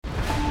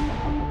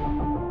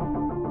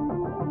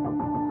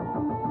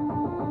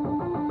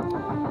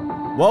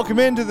Welcome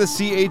into the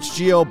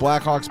CHGO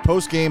Blackhawks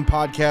postgame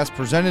podcast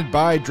presented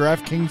by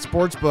DraftKings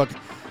Sportsbook,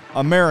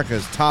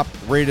 America's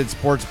top-rated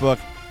sportsbook.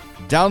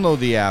 Download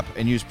the app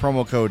and use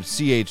promo code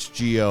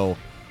CHGO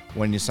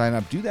when you sign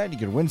up. Do that and you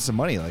can win some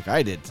money like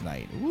I did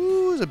tonight.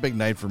 Ooh, it was a big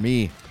night for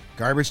me.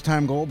 Garbage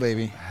time goal,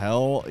 baby.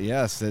 Hell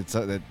yes. It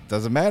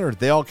doesn't matter.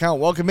 They all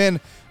count. Welcome in.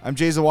 I'm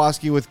Jay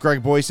Zawoski with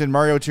Greg Boyson.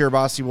 Mario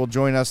Tirabassi will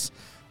join us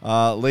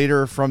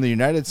later from the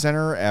United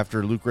Center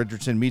after Luke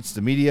Richardson meets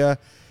the media.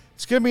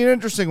 It's going to be an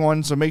interesting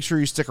one, so make sure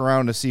you stick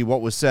around to see what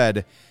was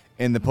said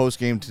in the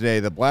postgame today.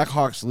 The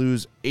Blackhawks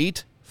lose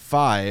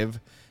 8-5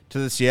 to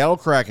the Seattle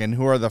Kraken,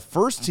 who are the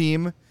first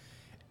team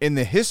in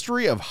the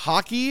history of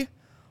hockey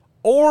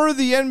or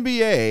the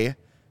NBA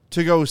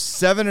to go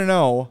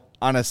 7-0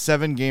 on a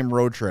 7-game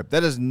road trip.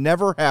 That has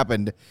never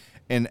happened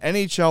in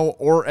NHL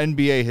or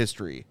NBA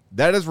history.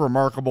 That is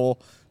remarkable.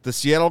 The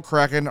Seattle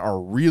Kraken are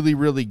really,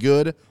 really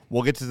good.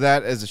 We'll get to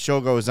that as the show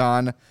goes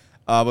on.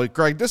 But,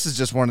 Greg, this is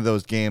just one of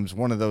those games,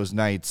 one of those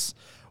nights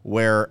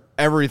where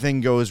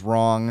everything goes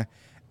wrong.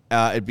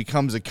 It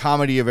becomes a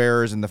comedy of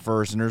errors in the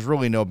first, and there's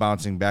really no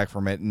bouncing back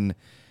from it. And,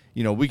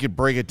 you know, we could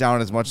break it down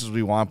as much as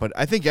we want, but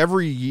I think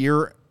every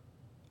year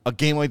a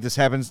game like this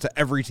happens to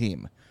every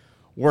team,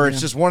 where it's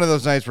just one of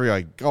those nights where you're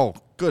like, oh,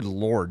 good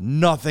Lord,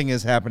 nothing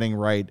is happening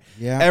right.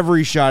 Yeah.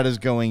 Every shot is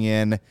going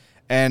in.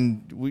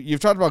 And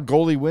you've talked about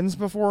goalie wins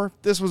before.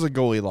 This was a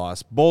goalie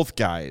loss. Both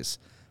guys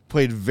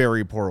played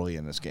very poorly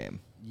in this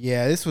game.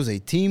 Yeah, this was a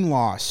team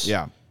loss.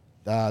 Yeah.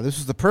 This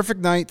was the perfect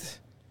night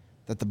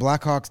that the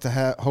Blackhawks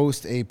to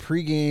host a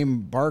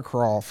pregame bar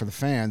crawl for the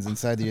fans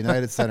inside the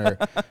United Center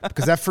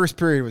because that first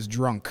period was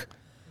drunk.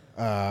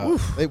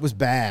 It was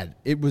bad.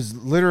 It was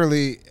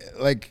literally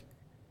like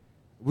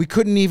we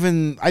couldn't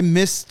even – I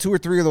missed 2 or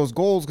 3 of those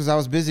goals because I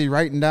was busy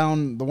writing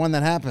down the one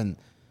that happened.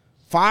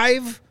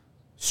 5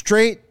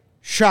 straight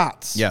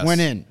shots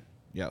went in.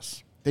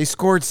 Yes. They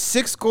scored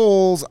 6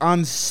 goals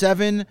on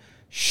 7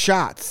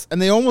 shots,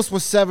 and they almost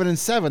was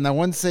 7-7. That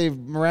one save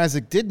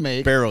Mrazek did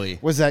make barely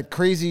was that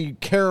crazy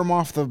carom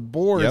off the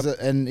boards,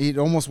 and it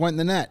almost went in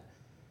the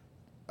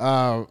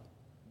net.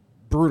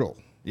 Brutal.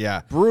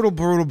 Yeah.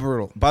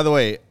 Brutal. By the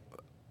way,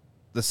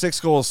 the 6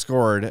 goals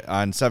scored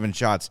on 7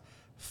 shots,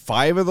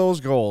 5 of those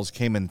goals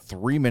came in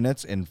 3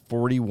 minutes and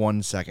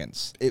 41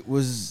 seconds. It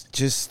was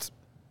just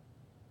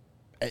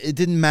 – it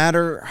didn't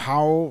matter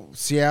how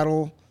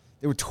Seattle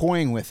 – they were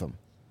toying with them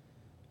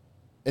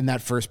in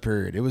that first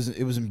period. It was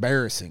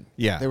embarrassing.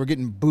 Yeah. They were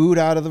getting booed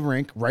out of the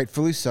rink,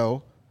 rightfully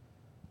so.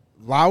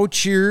 Loud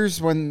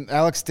cheers when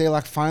Alex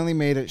Stalock finally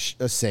made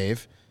a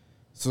save.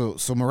 So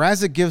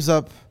Mrazek gives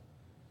up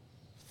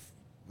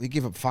 – he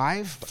gave up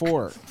 5?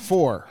 4,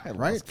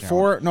 right?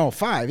 4 – no,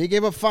 5. He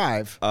gave up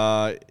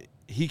 5.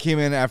 He came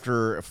in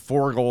after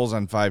 4 goals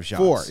on 5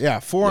 shots. 4.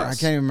 Yes. I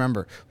can't even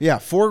remember. Yeah,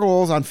 4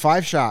 goals on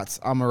 5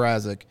 shots on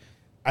Mrazek.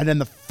 And then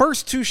the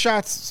first 2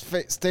 shots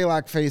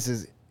Stalock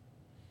faces –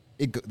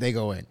 they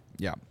go in.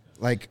 Yeah.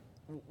 Like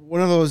one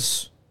of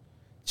those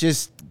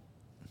just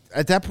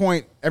at that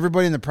point,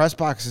 everybody in the press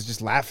box is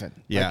just laughing.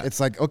 Yeah. Like, it's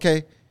like,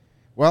 okay,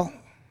 well,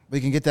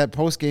 we can get that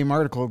post-game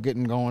article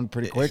getting going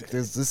pretty quick.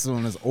 This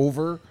one is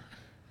over.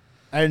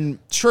 And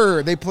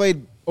sure, they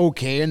played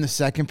okay in the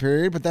second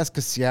period, but that's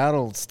because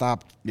Seattle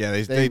stopped. Yeah,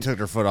 they took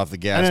their foot off the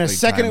gas. And in a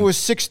second, time. It was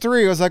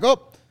 6-3. I was like,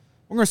 oh,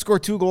 we're going to score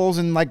 2 goals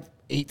in like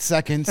 8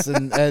 seconds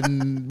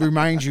and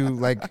remind you,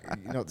 like,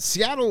 you know,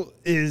 Seattle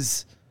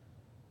is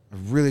a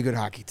really good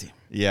hockey team.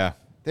 Yeah.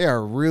 They are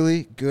a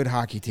really good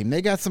hockey team.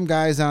 They got some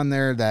guys on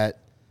there that,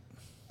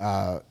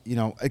 you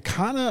know, it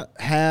kind of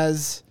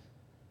has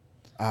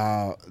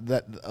a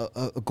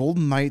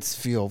Golden Knights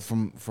feel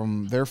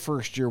from their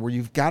first year where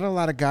you've got a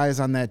lot of guys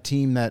on that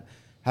team that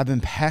have been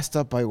passed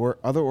up by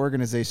other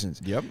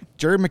organizations. Yep.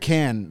 Jared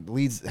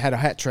McCann had a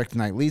hat trick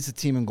tonight, leads the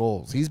team in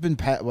goals. He's been,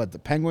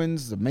 the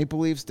Penguins, the Maple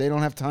Leafs, they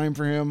don't have time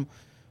for him.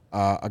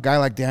 A guy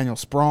like Daniel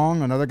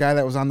Sprong, another guy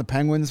that was on the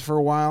Penguins for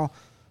a while.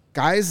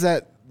 Guys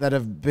that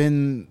have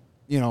been,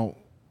 you know,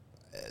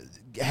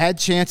 had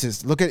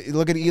chances. Look at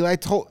Eli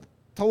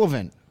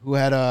Tollivan, who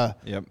had a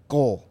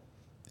goal.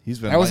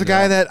 That was a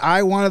guy that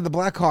I wanted the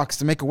Blackhawks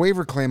to make a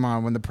waiver claim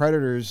on when the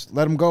Predators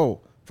let him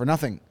go for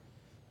nothing.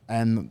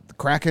 And the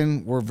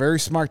Kraken were very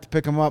smart to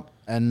pick him up.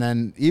 And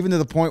then even to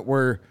the point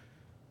where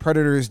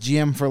Predators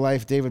GM for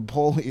life, David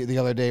Pohl, the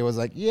other day was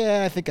like,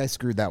 yeah, I think I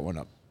screwed that one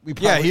up.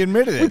 He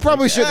admitted it. We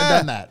probably shouldn't have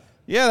done that.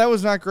 Yeah, that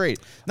was not great.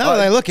 Now that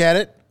I look at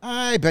it,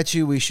 I bet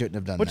you we shouldn't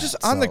have done that. But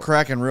just on the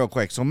Kraken real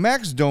quick. So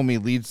Max Domi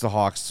leads the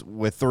Hawks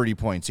with 30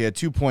 points. He had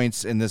 2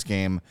 points in this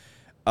game.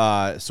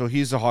 So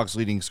he's the Hawks'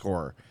 leading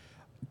scorer.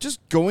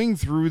 Just going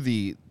through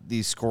the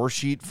score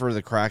sheet for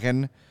the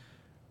Kraken,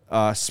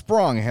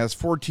 Sprong has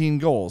 14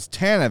 goals.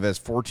 Tanev has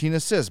 14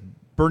 assists.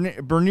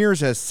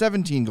 Berniers has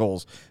 17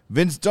 goals.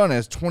 Vince Dunn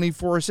has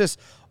 24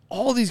 assists.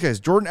 All these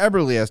guys. Jordan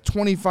Eberle has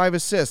 25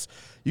 assists.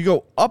 You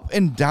go up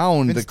and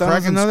down Vince the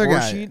Kraken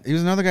score sheet. He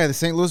was another guy. The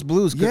St. Louis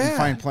Blues couldn't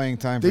find playing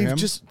time for him.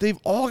 They've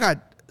all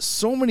got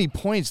so many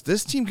points.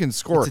 This team can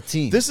score. It's a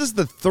team. This is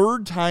the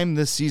 3rd time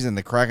this season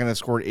the Kraken has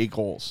scored 8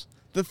 goals.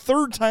 The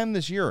third time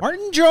this year.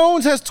 Martin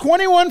Jones has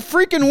 21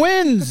 freaking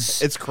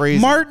wins. It's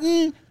crazy.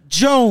 Martin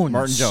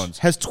Jones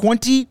has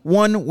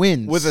 21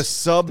 wins. With a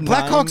sub The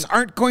Blackhawks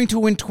aren't going to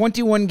win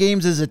 21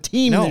 games as a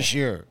team this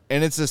year.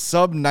 And it's a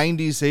sub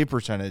 90 save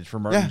percentage for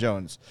Martin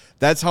Jones.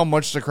 That's how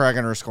much the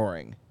Kraken are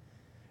scoring.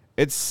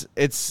 It's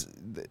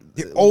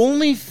the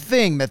only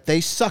thing that they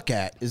suck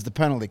at is the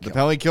penalty kill. The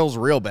penalty kill's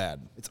real bad.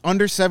 It's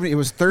under 70. It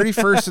was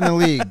 31st in the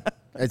league.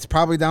 It's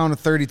probably down to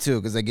 32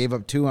 because they gave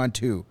up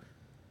 2-on-2.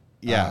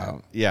 Yeah,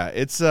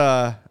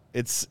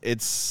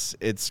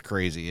 it's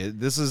crazy.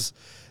 This is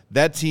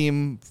that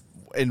team,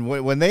 and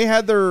when they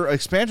had their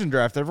expansion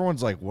draft,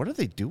 everyone's like, "What are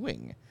they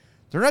doing?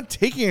 They're not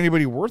taking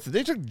anybody worth it."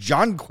 They took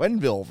John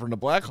Quenneville from the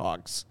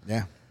Blackhawks.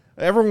 Yeah,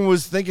 everyone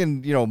was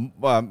thinking,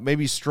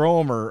 maybe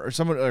Strome or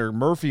someone or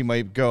Murphy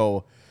might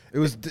go. It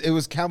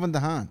was Calvin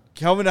DeHaan.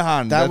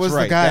 That was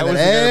right. The guy that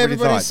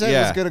everybody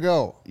said was going to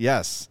go.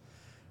 Yes.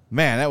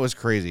 Man, that was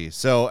crazy.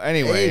 So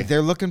anyway, hey,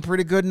 they're looking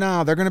pretty good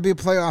now. They're going to be a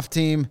playoff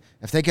team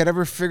if they could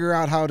ever figure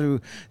out how to.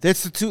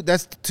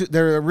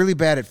 They're really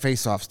bad at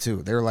faceoffs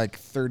too. They're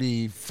like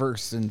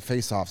 31st in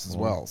faceoffs as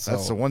well. So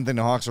that's the one thing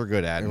the Hawks are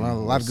good at. A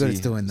lot of good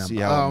at doing them. See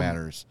how it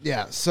matters.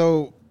 Yeah.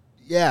 So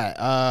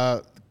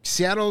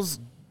Seattle's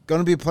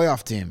going to be a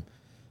playoff team.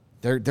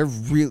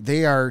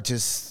 They are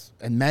just,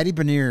 and Matty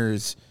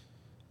Beniers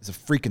is a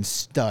freaking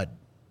stud.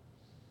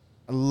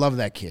 I love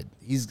that kid.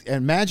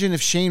 Imagine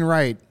if Shane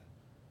Wright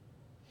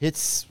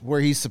hits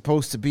where he's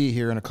supposed to be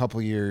here in a couple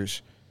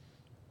years.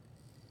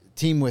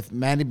 Team with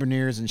Matty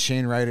Beniers and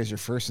Shane Wright as your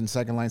first and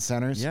second line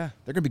centers. Yeah.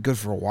 They're going to be good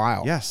for a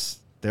while. Yes.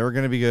 They were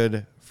going to be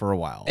good for a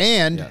while.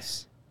 And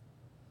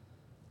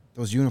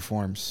those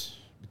uniforms,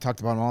 we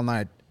talked about them all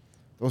night.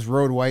 Those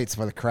road whites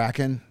by the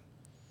Kraken,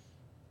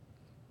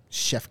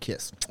 chef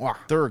kiss. Wow.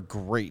 They're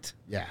great.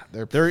 Yeah.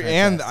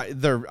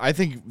 I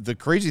think the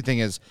crazy thing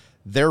is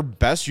their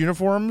best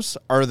uniforms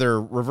are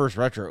their reverse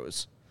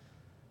retros.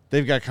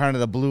 They've got kind of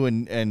the blue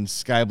and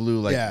sky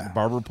blue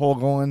barber pole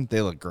going.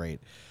 They look great.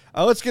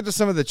 Let's get to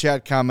some of the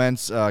chat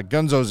comments.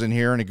 Gunzo's in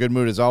here in a good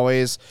mood as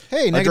always.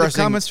 Hey, negative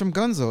comments from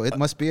Gunzo. It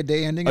must be a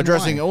day ending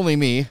addressing in only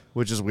me,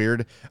 which is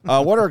weird.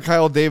 What are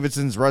Kyle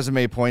Davidson's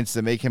resume points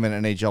that make him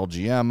an NHL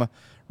GM?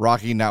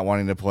 Rocky not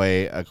wanting to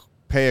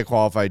pay a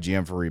qualified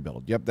GM for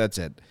rebuild. Yep, that's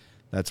it.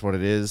 That's what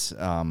it is.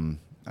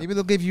 Maybe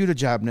they'll give you the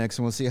job next,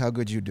 and we'll see how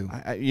good you do.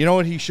 You know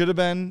what he should have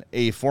been?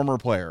 A former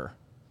player.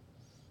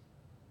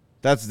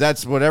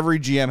 That's what every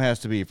GM has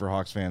to be for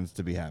Hawks fans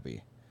to be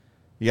happy.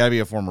 You got to be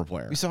a former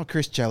player. We saw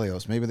Chris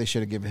Chelios. Maybe they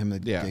should have given him the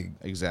gig.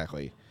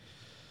 Exactly.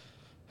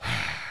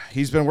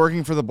 He's been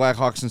working for the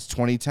Blackhawks since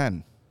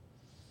 2010.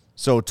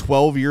 So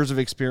 12 years of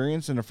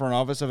experience in the front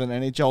office of an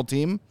NHL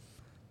team.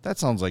 That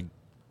sounds like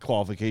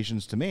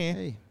qualifications to me.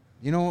 Hey,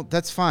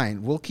 that's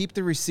fine. We'll keep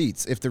the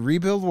receipts. If the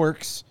rebuild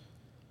works,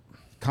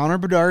 Connor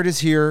Bedard is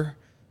here.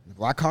 The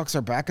Blackhawks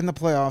are back in the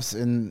playoffs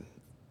in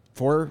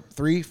 4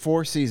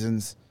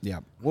 seasons.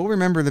 Yeah, we'll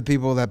remember the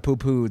people that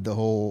poo-pooed the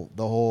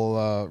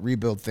whole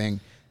rebuild thing,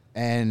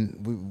 and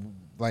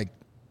we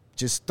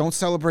just don't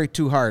celebrate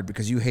too hard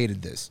because you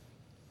hated this.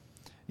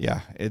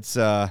 Yeah, it's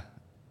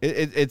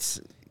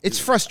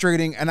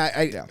frustrating,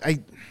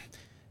 and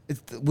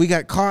we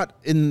got caught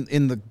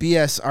in the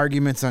BS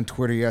arguments on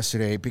Twitter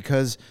yesterday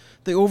because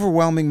the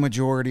overwhelming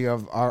majority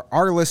of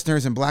our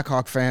listeners and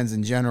Blackhawk fans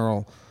in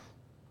general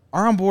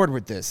are on board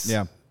with this.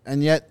 Yeah,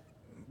 and yet.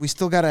 We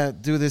still got to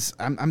do this.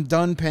 I'm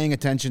done paying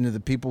attention to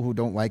the people who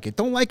don't like it.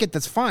 Don't like it,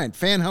 that's fine.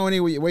 Fan how any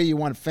way you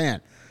want to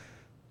fan.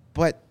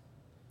 But,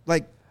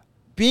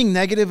 being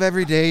negative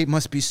every day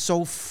must be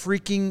so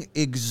freaking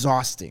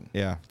exhausting.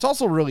 Yeah. It's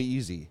also really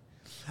easy.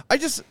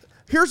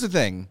 Here's the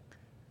thing.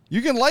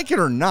 You can like it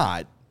or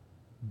not,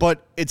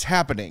 but it's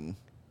happening,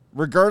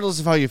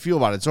 regardless of how you feel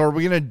about it. So are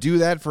we going to do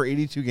that for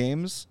 82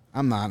 games?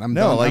 I'm not. I'm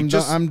done.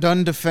 I'm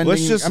done defending.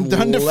 Let's just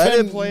let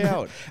it play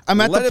out. I'm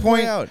at the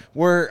point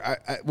where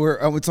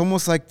it's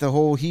almost like the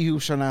whole "he who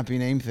shall not be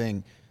named"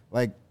 thing.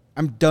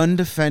 I'm done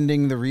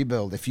defending the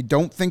rebuild. If you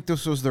don't think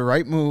this was the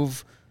right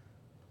move,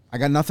 I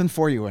got nothing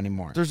for you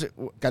anymore.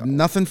 Got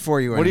nothing for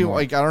you anymore.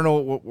 What do you I don't know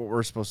what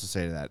we're supposed to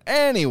say to that.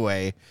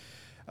 Anyway,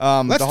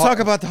 let's talk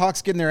about the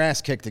Hawks getting their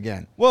ass kicked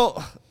again.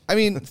 Well.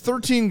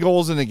 13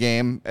 goals in a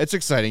game. It's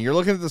exciting. You're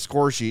looking at the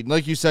score sheet, and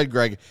like you said,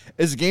 Greg,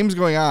 as the game's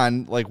going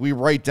on, we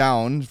write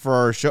down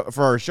for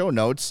our show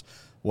notes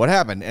what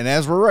happened. And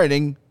as we're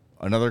writing,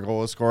 another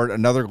goal is scored.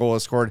 Another goal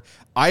is scored.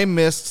 I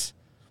missed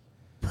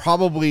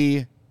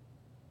probably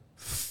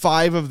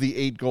 5 of the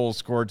 8 goals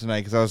scored tonight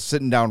because I was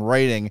sitting down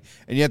writing,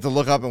 and you have to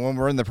look up. And when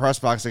we're in the press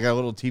box, I got a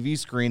little TV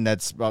screen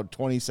that's about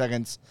 20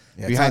 seconds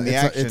behind the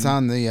action. It's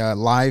on the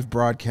live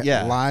broadcast.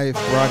 Yeah. Live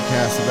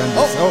broadcast of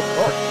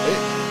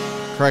NBC.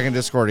 Kraken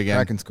just scored again.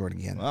 Kraken scored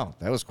again. Wow,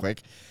 that was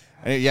quick.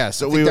 So I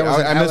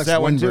missed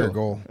that one too.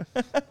 Goal.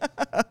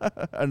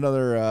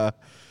 Another.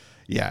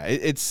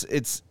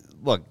 It's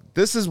look.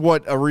 This is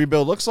what a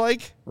rebuild looks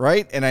like,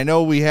 right? And I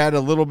know we had a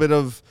little bit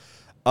of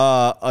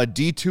a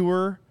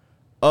detour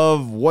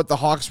of what the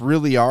Hawks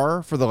really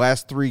are for the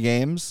last 3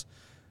 games.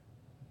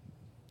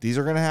 These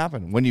are going to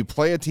happen when you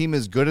play a team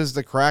as good as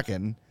the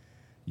Kraken.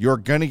 you're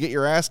going to get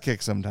your ass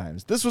kicked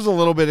sometimes. This was a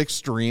little bit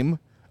extreme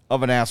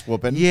of an ass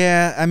whooping.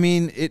 Yeah, I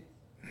mean, it.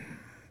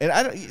 And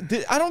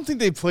I don't think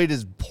they played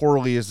as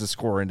poorly as the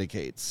score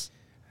indicates.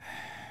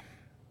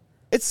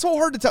 It's so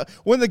hard to tell.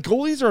 When the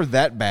goalies are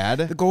that bad.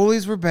 The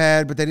goalies were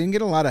bad, but they didn't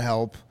get a lot of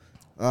help.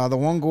 The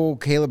one goal,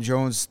 Caleb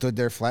Jones stood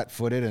there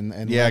flat-footed. and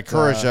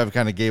Kurashev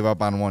kind of gave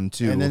up on one,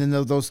 too. And then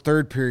those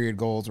third-period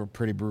goals were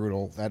pretty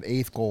brutal. That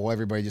eighth goal,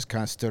 everybody just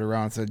kind of stood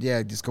around and said,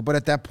 yeah, just go. But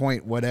at that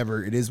point,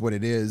 whatever, it is what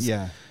it is.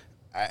 Yeah.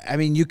 I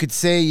mean, you could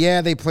say,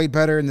 yeah, they played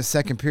better in the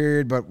second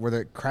period, but were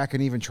the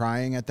Kraken even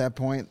trying at that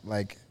point?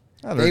 Like,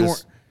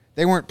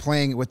 they weren't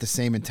playing with the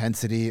same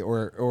intensity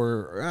or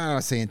I don't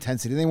want to say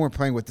intensity. They weren't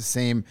playing with the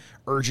same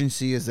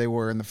urgency as they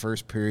were in the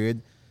first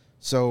period.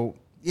 So,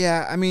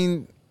 yeah, I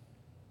mean,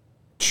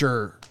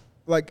 sure.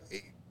 Like,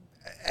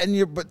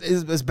 but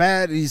as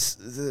bad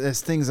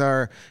as things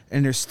are,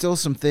 and there's still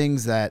some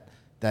things that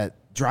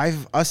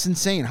drive us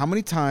insane. How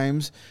many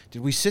times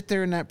did we sit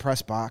there in that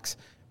press box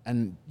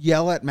and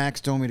yell at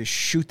Max Domi to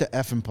shoot the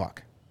effing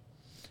puck?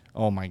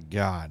 Oh, my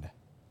God.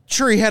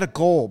 Sure, he had a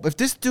goal. If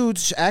this dude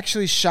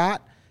actually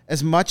shot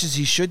as much as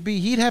he should be,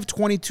 he'd have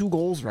 22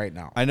 goals right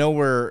now. I know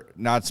we're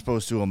not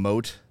supposed to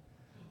emote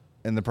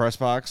in the press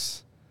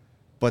box,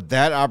 but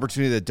that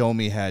opportunity that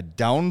Domi had,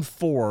 down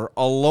 4,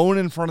 alone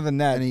in front of the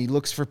net. And he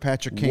looks for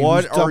Patrick Kane.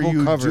 What are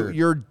you doing?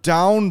 You're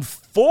down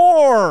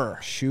 4.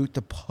 Shoot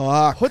the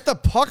puck. Put the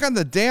puck on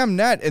the damn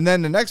net, and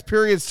then the next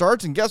period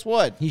starts, and guess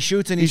what? He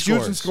shoots and he scores.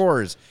 Shoots and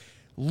scores.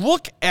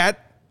 Look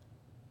at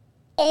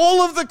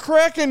all of the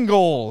Kraken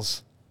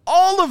goals.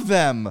 All of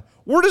them.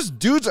 We're just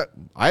dudes.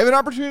 I have an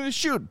opportunity to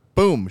shoot.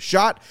 Boom.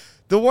 Shot.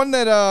 The one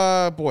that,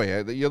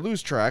 you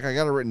lose track. I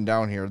got it written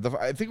down here.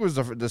 I think it was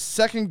the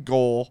second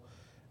goal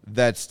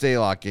that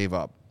Stalock gave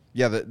up.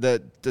 Yeah,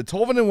 the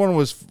Tolvanen one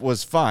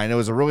was fine. It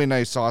was a really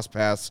nice sauce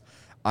pass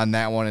on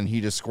that one, and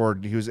he just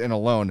scored. He was in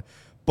alone.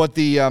 But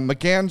the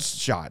McCann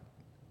shot,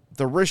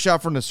 the wrist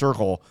shot from the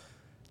circle,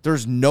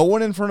 there's no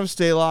one in front of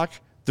Stalock.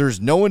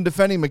 There's no one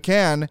defending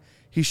McCann.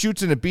 He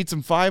shoots and it beats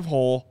him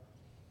 5-hole.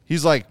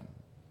 He's like,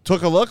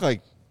 took a look,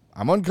 like,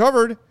 I'm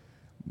uncovered.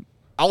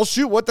 I'll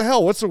shoot. What the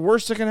hell? What's the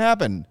worst that can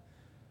happen?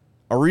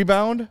 A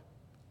rebound?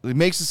 He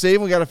makes a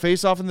save. We got a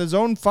face-off in the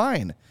zone.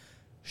 Fine.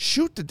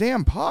 Shoot the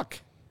damn puck.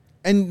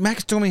 And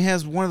Max Domi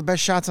has one of the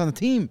best shots on the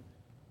team.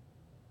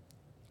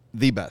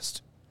 The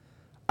best.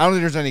 I don't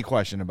think there's any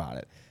question about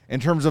it. In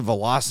terms of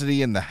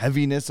velocity and the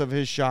heaviness of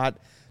his shot,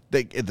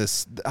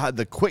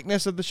 the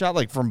quickness of the shot,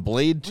 like from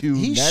blade to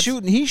He's net.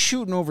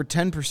 shooting over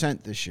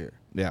 10% this year.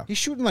 Yeah. He's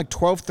shooting like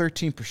 12,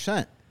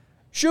 13%.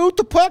 Shoot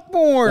the puck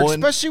more,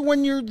 especially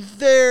when you're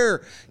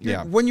there.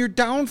 When you're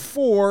down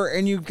 4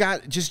 and you've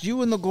got just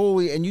you and the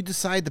goalie and you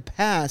decide to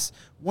pass.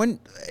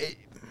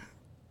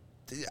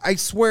 I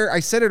swear, I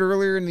said it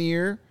earlier in the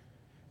year,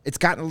 it's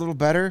gotten a little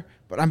better,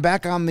 but I'm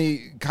back on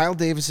the Kyle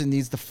Davison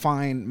needs to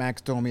find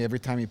Max Domi every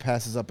time he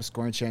passes up a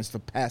scoring chance to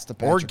pass to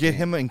Patrick Or get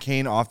him and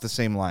Kane off the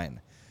same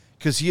line.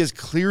 Because he is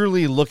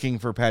clearly looking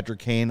for Patrick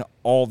Kane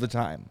all the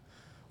time,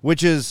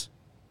 which is,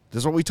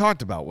 this is what we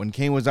talked about when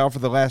Kane was out for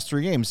the last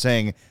 3 games,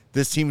 saying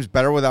this team's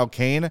better without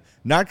Kane,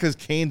 not because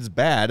Kane's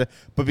bad,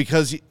 but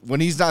because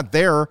when he's not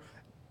there,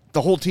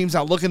 the whole team's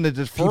not looking to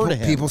defer to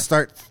him. People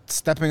start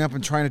stepping up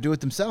and trying to do it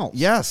themselves.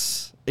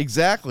 Yes,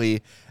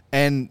 exactly.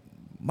 And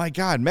my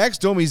God, Max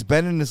Domi's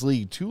been in this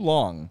league too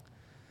long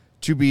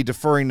to be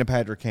deferring to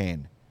Patrick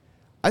Kane.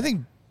 I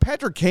think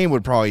Patrick Kane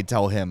would probably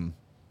tell him,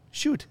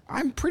 shoot.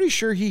 I'm pretty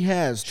sure he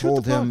has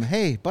told him,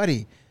 hey,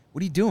 buddy,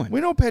 what are you doing?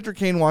 We know Patrick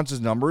Kane wants his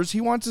numbers.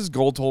 He wants his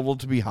goal total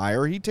to be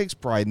higher. He takes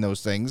pride in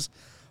those things.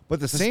 But at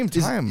the same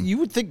time, you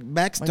would think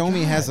Max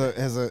Domi has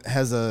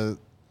a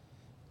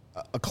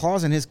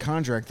clause in his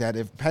contract that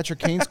if Patrick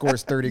Kane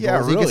scores 30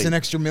 goals, he gets an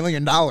extra $1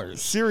 million.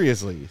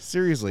 Seriously.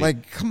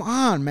 Like, come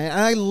on, man.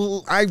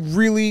 I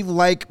really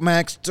like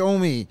Max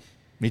Domi.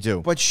 Me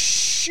too. But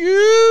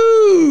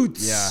shoot.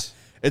 Yeah.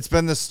 It's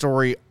been the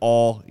story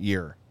all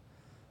year.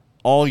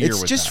 All year.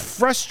 It's just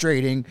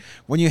frustrating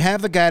when you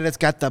have the guy that's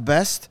got the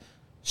best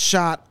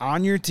shot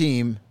on your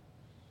team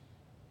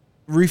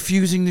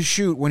refusing to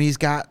shoot when he's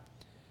got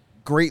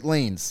great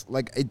lanes.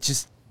 Like, it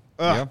just...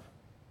 Yeah.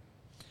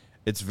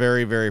 It's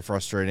very, very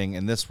frustrating,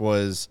 and this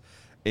was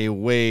a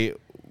way,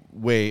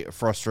 way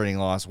frustrating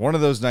loss. One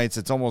of those nights,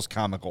 it's almost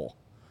comical.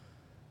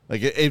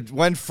 Like, it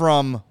went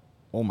from,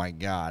 oh, my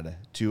God,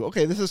 to,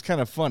 okay, this is kind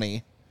of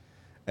funny.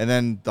 And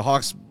then the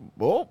Hawks,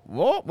 whoa,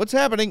 what's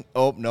happening?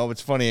 Oh, no,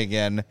 it's funny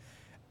again.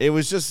 It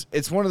was just,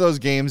 it's one of those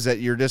games that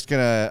you're just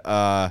going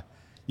to,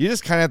 you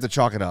just kind of have to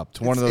chalk it up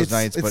to one of those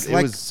nights, but it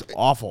was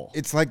awful.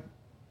 It's like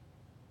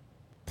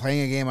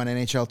playing a game on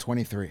NHL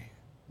 23.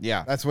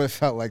 Yeah. That's what it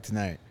felt like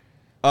tonight.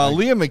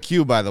 Liam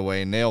McHugh, by the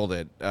way, nailed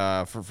it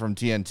from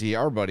TNT,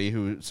 our buddy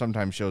who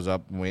sometimes shows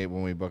up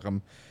when we book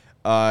him.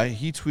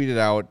 He tweeted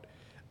out,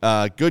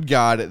 good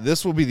God,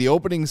 this will be the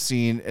opening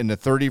scene in the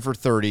 30 for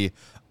 30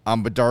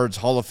 on Bedard's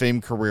Hall of Fame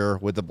career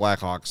with the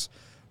Blackhawks.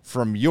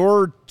 from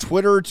your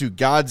Twitter to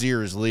God's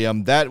ears,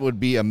 Liam. That would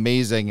be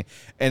amazing.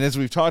 And as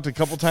we've talked a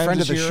couple times Friend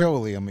this of the year, show,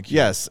 Liam McHugh.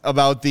 yes,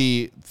 about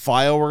the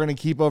file we're going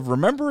to keep of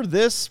remember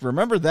this,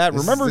 remember that,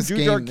 remember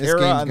Jujhar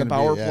Khaira on the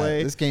power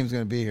play. This game's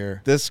going to be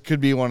here. This could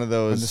be one of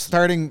those.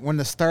 When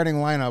the starting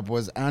lineup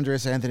was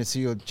Andres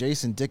Anthony,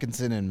 Jason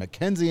Dickinson, and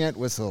Mackenzie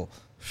Entwistle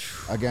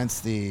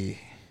against the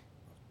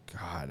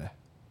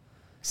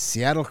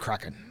Seattle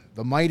Kraken,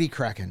 the mighty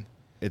Kraken.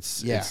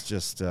 It's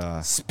just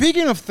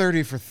speaking of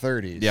 30 for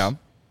 30s. Yeah.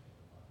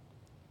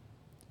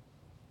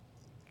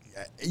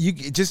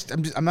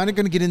 I'm not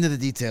going to get into the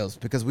details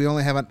because we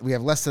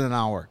have less than an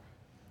hour.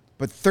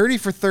 But 30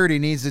 for 30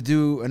 needs to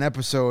do an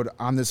episode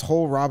on this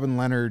whole Robin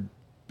Leonard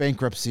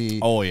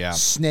bankruptcy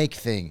snake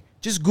thing.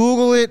 Just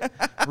Google it,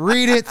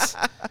 read it,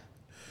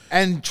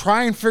 and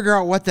try and figure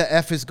out what the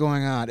F is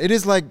going on. It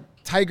is like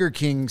Tiger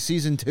King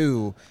season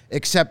 2,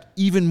 except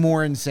even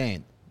more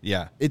insane.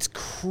 Yeah. It's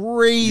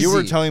crazy. You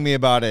were telling me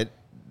about it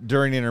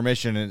during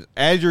intermission, and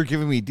as you're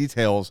giving me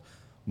details,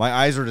 my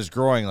eyes are just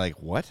growing like,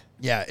 what?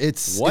 Yeah,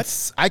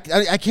 what? I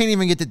can't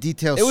even get the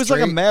details It was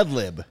straight. like a Mad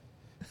Lib.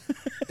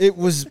 It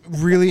was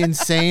really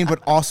insane,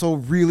 but also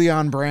really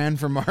on brand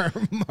for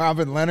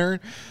Robin Leonard.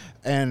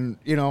 And,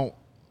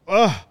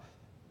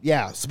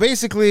 yeah. So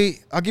basically,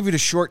 I'll give you the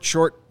short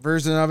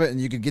version of it,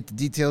 and you can get the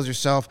details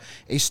yourself.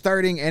 A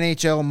starting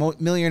NHL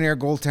millionaire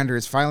goaltender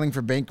is filing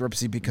for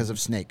bankruptcy because of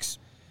snakes.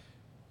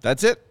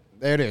 That's it.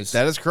 There it is.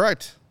 That is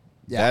correct.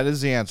 Yeah. That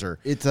is the answer.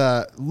 It's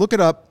look it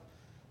up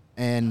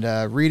and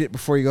read it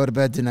before you go to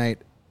bed tonight,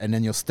 and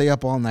then you'll stay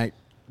up all night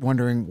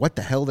wondering, what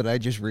the hell did I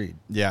just read?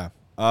 Yeah.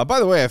 By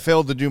the way, I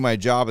failed to do my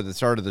job at the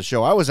start of the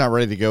show. I was not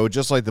ready to go,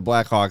 just like the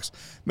Blackhawks.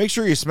 Make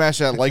sure you smash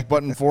that like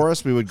button for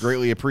us. We would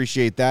greatly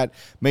appreciate that.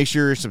 Make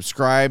sure you're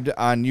subscribed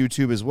on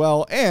YouTube as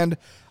well, and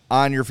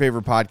on your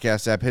favorite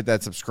podcast app, hit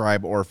that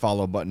subscribe or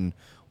follow button.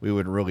 We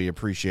would really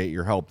appreciate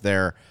your help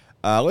there.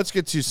 Let's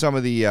get to some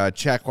of the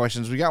chat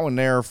questions. We got one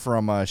there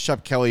from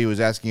Shep Kelly, who was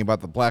asking about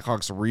the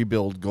Blackhawks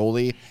rebuild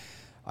goalie.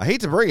 I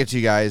hate to break it to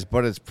you guys,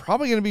 but it's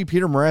probably going to be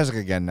Peter Mrazek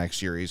again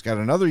next year. He's got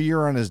another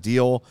year on his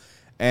deal,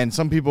 and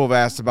some people have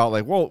asked about,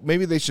 like, well,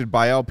 maybe they should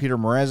buy out Peter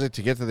Mrazek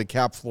to get to the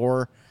cap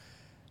floor.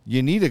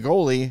 You need a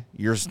goalie.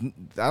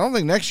 I don't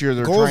think next year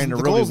they're trying to really win.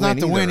 The goal's not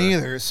to win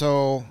either,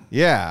 so...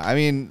 Yeah, I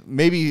mean,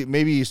 maybe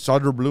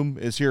Soderblom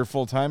is here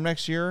full-time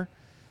next year.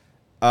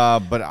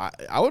 But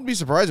I would be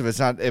surprised if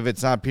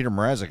it's not Peter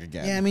Mrazek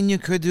again. Yeah, I mean, you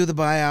could do the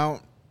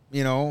buyout,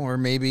 or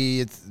maybe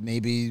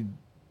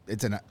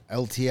it's an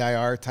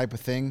LTIR type of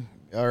thing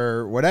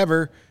or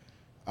whatever.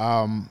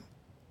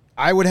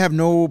 I would have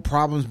no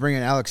problems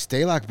bringing Alex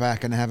Stalock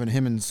back and having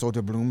him and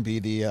Soderblom be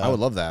the. I would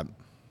love that.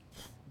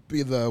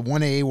 Be the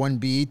 1A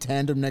 1B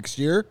tandem next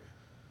year,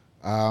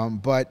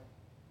 but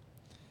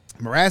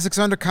Mrazek's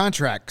under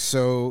contract,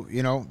 so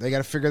they got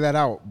to figure that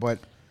out, but.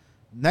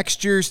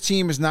 Next year's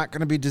team is not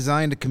going to be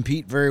designed to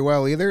compete very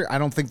well either. I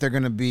don't think they're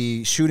going to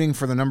be shooting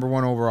for the number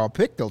 1 overall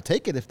pick. They'll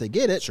take it if they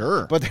get it.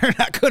 Sure. But they're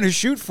not going to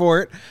shoot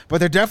for it. But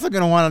they're definitely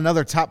going to want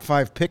another top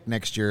 5 pick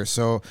next year.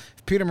 So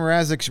if Peter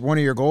Mrazek's one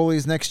of your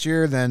goalies next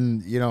year,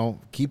 then,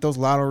 keep those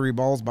lottery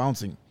balls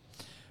bouncing.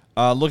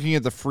 Looking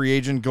at the free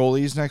agent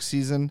goalies next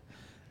season,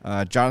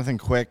 Jonathan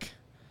Quick,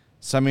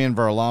 Semyon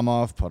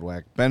Varlamov,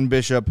 Pudwick, Ben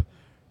Bishop,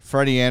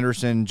 Freddie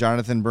Anderson,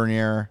 Jonathan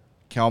Bernier,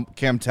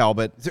 Cam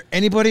Talbot. Is there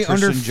anybody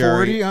Christian under 40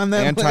 Jerry, on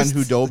that Anton list?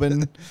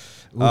 Hudobin,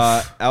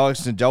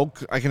 Alex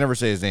Nedelk. I can never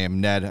say his name.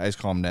 Ned. I just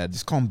call him Ned.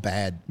 Just call him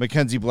Bad.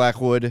 Mackenzie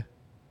Blackwood,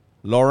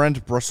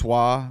 Laurent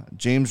Brossois,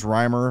 James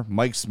Reimer,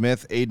 Mike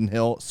Smith, Aiden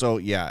Hill. So,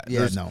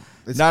 there's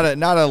not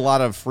a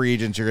lot of free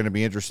agents you're going to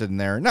be interested in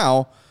there.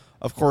 Now,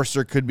 of course,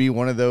 there could be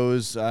one of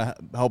those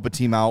help a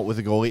team out with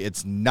a goalie.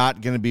 It's not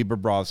going to be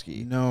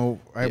Bobrovsky. No,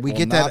 we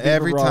get that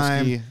every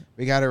time.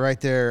 We got it right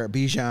there.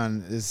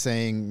 Bijan is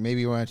saying maybe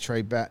you want to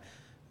trade back.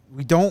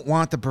 We don't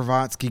want the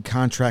Bravotsky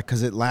contract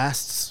because it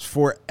lasts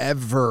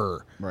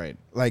forever. Right.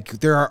 Like,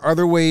 there are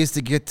other ways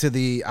to get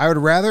to I would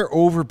rather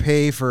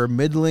overpay for a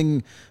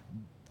middling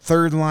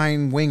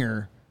third-line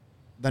winger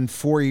than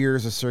 4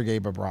 years of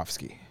Sergei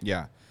Bobrovsky.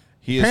 Yeah.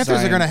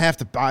 Panthers are going to have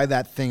to buy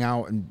that thing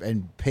out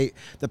and pay.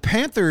 The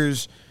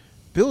Panthers,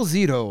 Bill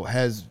Zito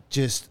has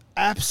just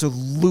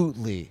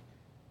absolutely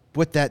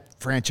put that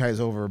franchise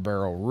over a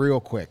barrel real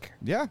quick.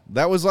 Yeah,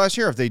 that was last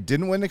year. If they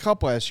didn't win the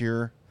cup last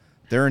year,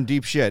 they're in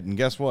deep shit. And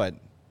guess what?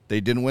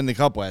 They didn't win the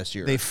cup last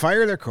year. They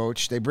fire their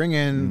coach. They bring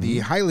in the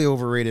highly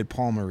overrated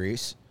Paul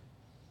Maurice.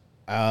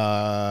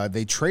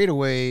 They trade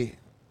away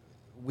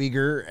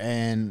Uyghur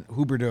and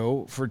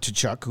Huberdeau for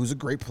Tkachuk, who's a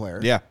great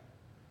player. Yeah.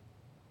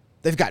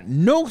 They've got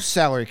no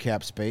salary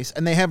cap space,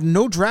 and they have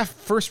no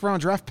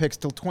first-round draft picks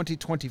till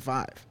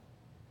 2025.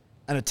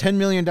 And a $10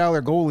 million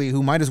goalie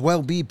who might as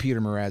well be Peter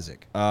Mrazek.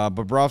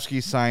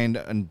 Bobrovsky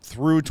signed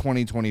through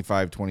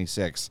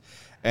 2025-26.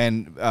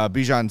 And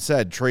Bijan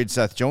said, trade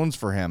Seth Jones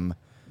for him.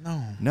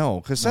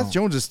 No, because Seth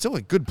Jones is still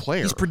a good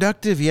player. He's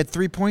productive. He had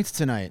 3 points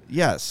tonight.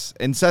 Yes,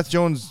 and Seth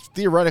Jones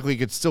theoretically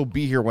could still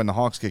be here when the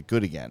Hawks get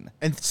good again.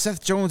 And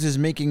Seth Jones is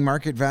making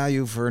market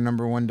value for a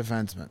number 1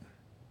 defenseman.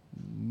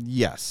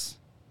 Yes.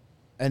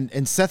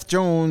 And Seth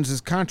Jones'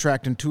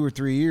 contract in 2 or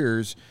 3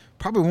 years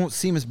probably won't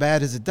seem as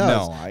bad as it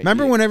does. No,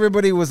 Remember when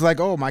everybody was like,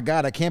 oh, my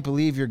God, I can't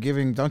believe you're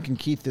giving Duncan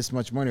Keith this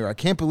much money, or I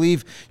can't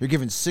believe you're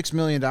giving $6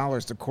 million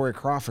to Corey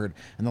Crawford.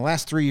 In the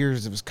last 3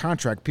 years of his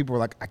contract, people were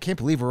like, I can't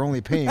believe we're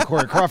only paying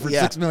Corey Crawford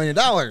 $6 million.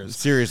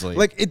 Seriously.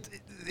 Like,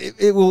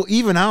 it will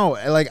even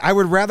out. Like, I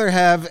would rather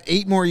have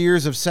 8 more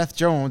years of Seth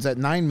Jones at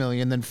 $9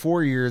 million than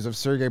 4 years of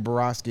Sergei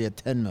Bobrovsky at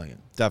 $10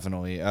 million.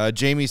 Definitely.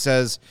 Jamie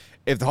says,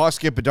 if the Hawks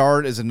get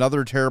Bedard, is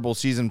another terrible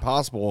season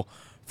possible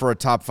for a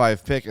top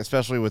 5 pick,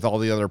 especially with all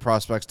the other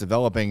prospects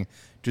developing?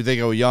 Do they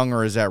go young,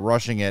 or is that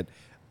rushing it?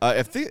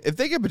 If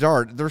they get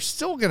Bedard, they're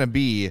still going to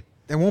be...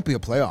 They won't be a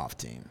playoff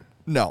team.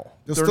 No.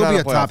 They'll still be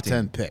a top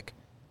 10 pick.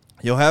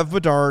 You'll have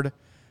Bedard.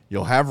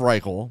 You'll have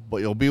Reichel, but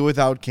you'll be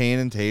without Kane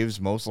and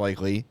Taves, most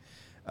likely.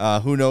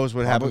 Who knows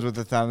what happens with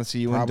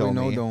Athanasiou and Domi.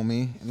 Probably no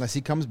Domi, unless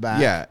he comes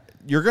back. Yeah.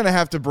 You're going to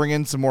have to bring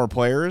in some more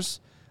players,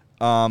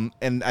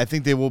 and I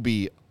think they will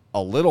be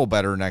a little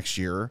better next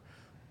year,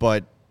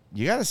 but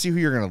you got to see who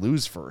you're going to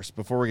lose first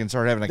before we can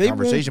start having a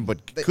conversation.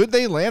 But could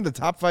they land a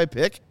top 5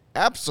 pick?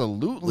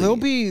 Absolutely. They'll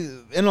be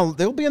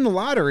in the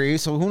lottery,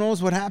 so who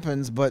knows what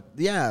happens. But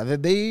yeah,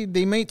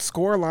 they might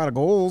score a lot of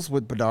goals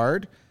with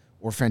Bedard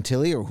or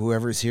Fantilli or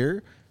whoever's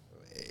here.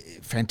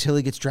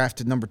 Fantilli gets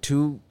drafted number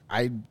 2.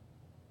 I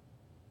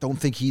don't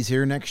think he's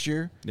here next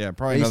year. Yeah,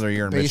 probably another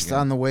year in Michigan. Based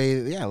on the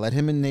way, let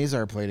him and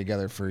Nazar play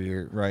together for a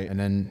year. Right. And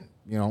then,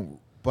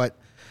 but,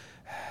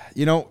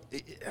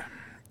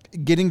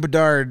 getting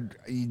Bedard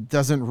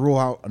doesn't rule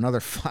out another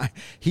 5.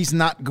 He's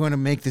not going to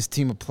make this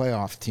team a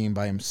playoff team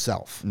by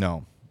himself.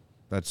 No,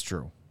 that's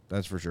true.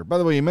 That's for sure. By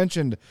the way, you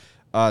mentioned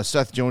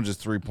Seth Jones'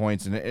 3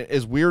 points, and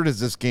as weird as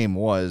this game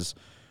was,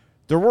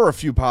 there were a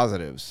few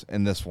positives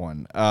in this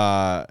one.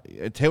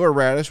 Taylor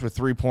Radish with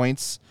 3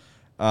 points,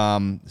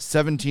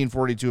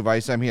 17:42 of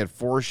ice time. He had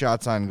 4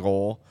 shots on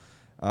goal.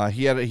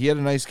 He had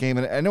a nice game,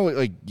 and I know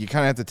you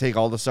kind of have to take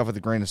all this stuff with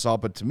a grain of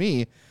salt, but to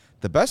me,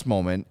 the best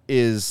moment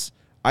is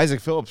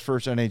Isaac Phillips'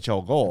 first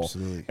NHL goal.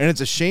 Absolutely. And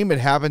it's a shame it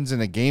happens in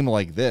a game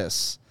like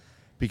this,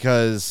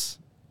 because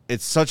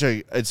it's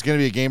going to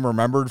be a game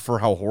remembered for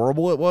how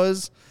horrible it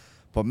was.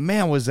 But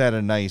man, was that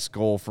a nice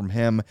goal from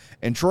him.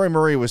 And Troy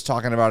Murray was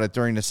talking about it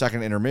during the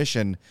second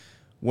intermission.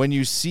 When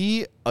you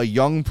see a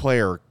young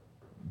player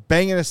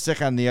banging a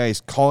stick on the ice,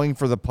 calling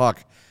for the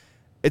puck,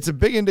 it's a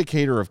big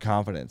indicator of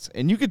confidence.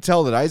 And you could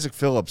tell that Isaac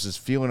Phillips is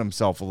feeling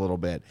himself a little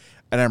bit.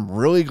 And I'm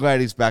really glad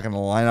he's back in the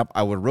lineup.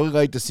 I would really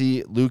like to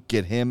see Luke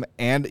get him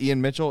and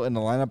Ian Mitchell in the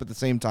lineup at the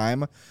same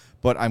time.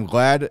 But I'm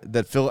glad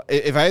that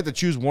if I had to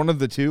choose one of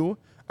the two,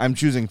 I'm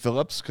choosing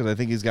Phillips, because I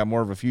think he's got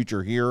more of a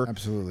future here.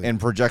 Absolutely. And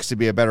projects to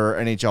be a better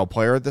NHL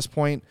player at this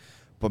point.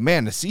 But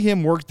man, to see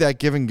him work that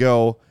give and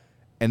go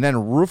and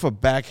then roof a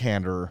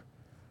backhander,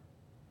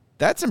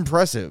 that's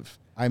impressive.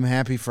 I'm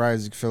happy for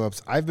Isaac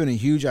Phillips. I've been a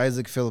huge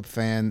Isaac Phillips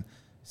fan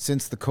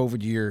since the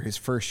COVID year, his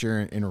first year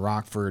in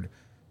Rockford,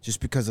 just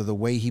because of the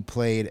way he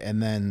played,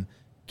 and then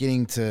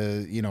getting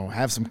to,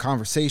 have some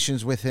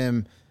conversations with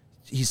him.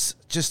 He's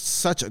just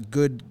such a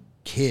good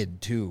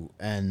kid too.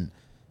 And,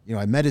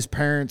 I met his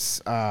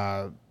parents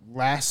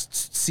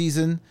last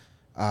season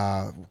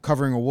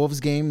covering a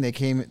Wolves game. They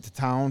came to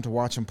town to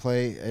watch him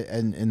play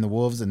in the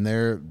Wolves,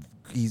 and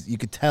you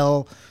could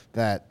tell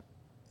that,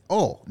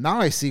 now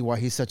I see why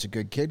he's such a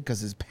good kid, because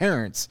his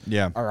parents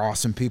are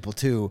awesome people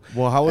too.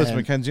 Well, how is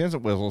Mackenzie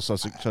Wizzle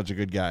such a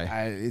good guy?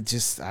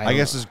 I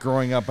guess it's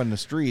growing up in the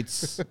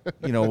streets,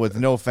 with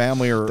no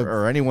family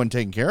or anyone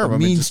taking care of him.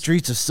 Mean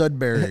streets of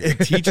Sudbury. It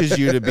teaches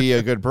you to be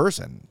a good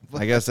person.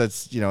 I guess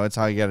that's it's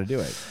how you got to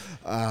do it.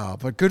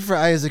 But good for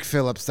Isaac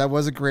Phillips. That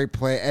was a great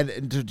play.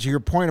 And to your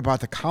point about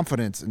the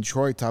confidence, and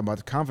Troy talking about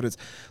the confidence,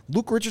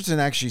 Luke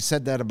Richardson actually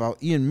said that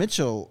about Ian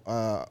Mitchell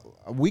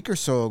a week or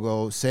so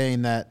ago,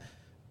 saying that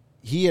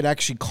he had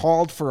actually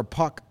called for a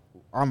puck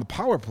on the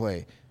power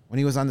play. When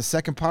he was on the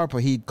second power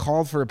play, he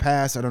called for a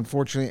pass, and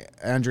unfortunately,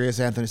 Andreas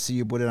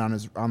Athanasiou put it on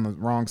the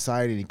wrong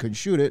side, and he couldn't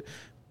shoot it.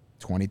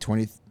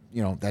 2020,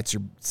 that's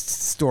your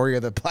story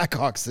of the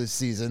Blackhawks this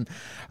season.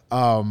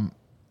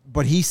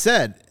 But he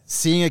said,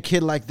 seeing a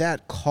kid like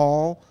that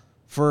call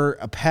for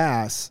a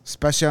pass,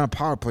 especially on a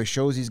power play,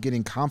 shows he's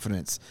getting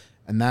confidence,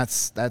 and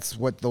that's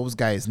what those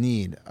guys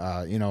need.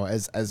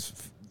 As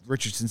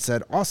Richardson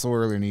said also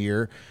earlier in the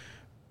year,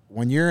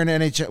 when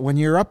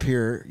you're up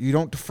here, you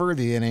don't defer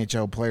the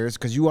NHL players,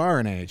 because you are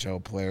an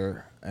NHL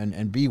player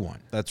and be one.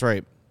 That's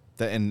right.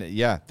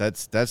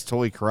 That's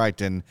totally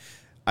correct. And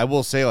I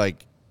will say,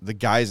 the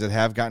guys that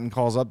have gotten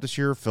calls up this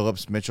year,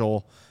 Phillips,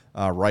 Mitchell,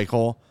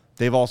 Reichel,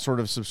 they've all sort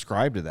of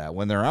subscribed to that.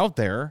 When they're out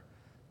there,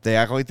 they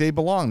act like they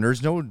belong.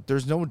 There's no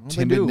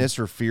timidness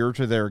or fear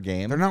to their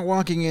game. They're not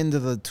walking into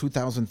the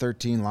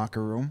 2013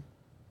 locker room.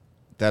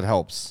 That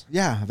helps.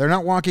 Yeah, they're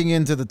not walking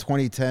into the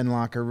 2010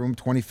 locker room,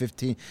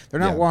 2015.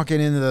 They're not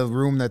walking into the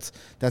room that's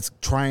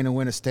trying to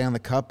win a Stanley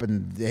Cup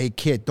and, hey,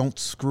 kid, don't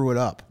screw it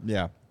up.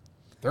 Yeah.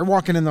 They're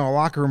walking into a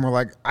locker room, we're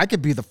like, I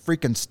could be the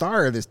freaking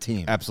star of this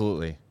team.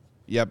 Absolutely.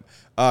 Yep.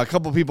 A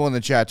couple people in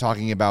the chat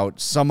talking about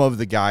some of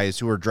the guys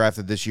who were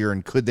drafted this year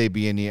and could they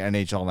be in the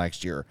NHL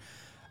next year.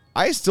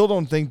 I still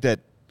don't think that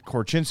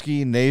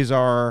Korchinski,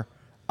 Nazar,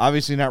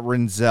 obviously not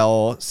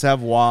Rinzel,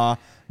 Savoie,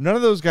 none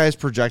of those guys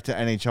project to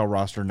NHL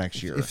roster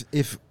next year.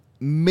 If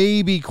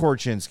maybe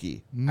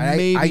Korchinski,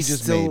 maybe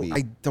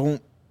maybe.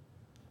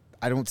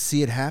 I don't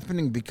see it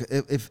happening because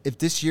if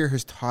this year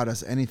has taught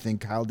us anything,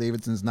 Kyle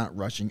Davidson's not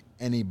rushing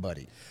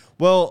anybody.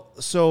 Well,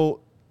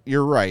 so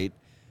you're right,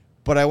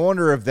 but I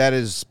wonder if that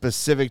is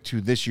specific to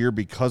this year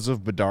because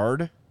of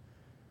Bedard.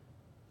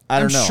 I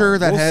don't know. I'm sure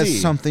that we'll has see.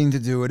 something to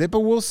do with it,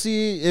 but we'll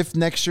see if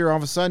next year all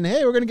of a sudden,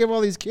 hey, we're going to give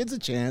all these kids a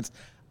chance.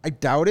 I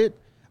doubt it.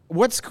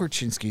 What's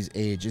Korchinski's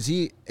age? Is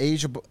he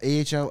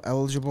AHL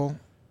eligible?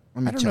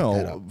 Let me I don't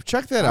know.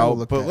 Check that I'll out.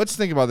 look But that let's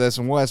think about this,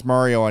 and we'll ask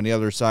Mario on the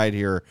other side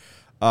here.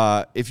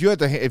 If you had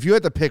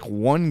to pick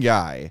one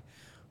guy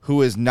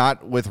who is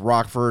not with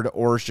Rockford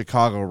or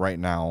Chicago right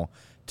now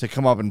to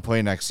come up and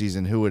play next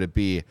season, who would it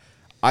be?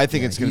 I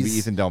think it's going to be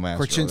Ethan Del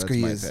Mastro.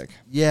 Korchinski That's my pick.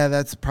 Yeah,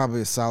 that's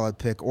probably a solid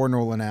pick. Or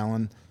Nolan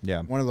Allen.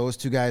 Yeah. One of those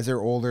two guys.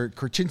 They're older.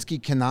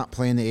 Korchinski cannot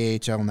play in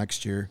the AHL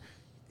next year.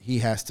 He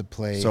has to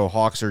play. So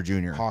Hawks or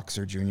junior. Hawks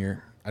or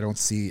junior. I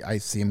see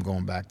him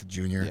going back to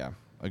junior. Yeah,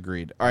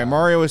 agreed. All right,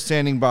 Mario is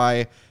standing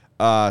by,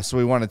 so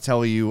we want to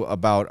tell you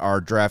about our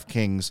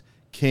DraftKings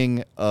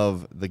King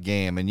of the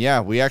Game. And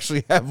yeah, we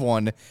actually have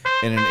one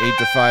in an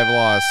 8-5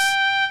 loss.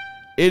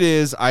 It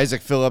is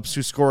Isaac Phillips,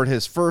 who scored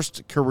his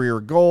first career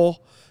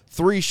goal.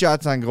 3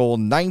 shots on goal,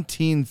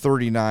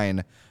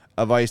 19:39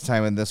 of ice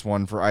time in this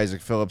one for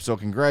Isaac Phillips. So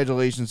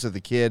congratulations to the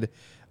kid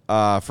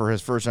for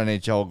his first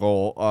NHL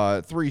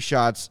goal. 3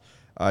 shots,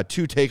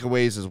 2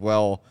 takeaways as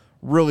well.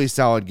 Really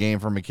solid game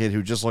from a kid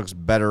who just looks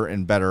better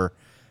and better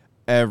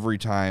every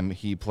time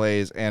he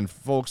plays. And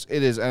folks,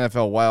 it is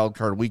NFL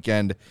Wildcard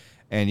Weekend.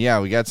 And yeah,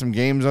 we got some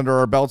games under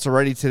our belts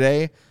already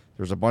today.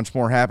 There's a bunch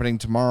more happening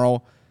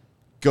tomorrow.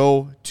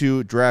 Go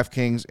to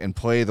DraftKings and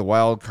play the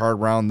wild card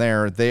round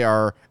there. They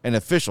are an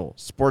official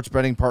sports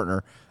betting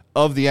partner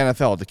of the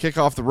NFL. To kick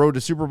off the road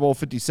to Super Bowl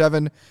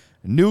 57,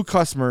 new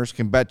customers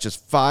can bet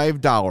just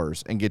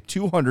 $5 and get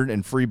 $200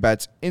 in free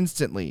bets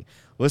instantly.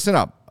 Listen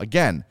up.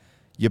 Again,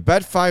 you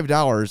bet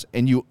 $5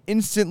 and you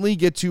instantly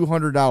get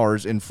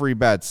 $200 in free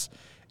bets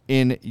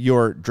in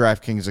your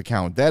DraftKings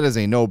account. That is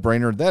a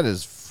no-brainer. That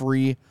is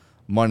free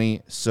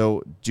money,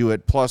 so do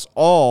it. Plus,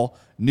 all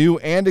new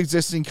and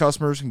existing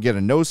customers can get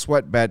a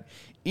no-sweat bet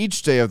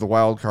each day of the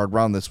wild card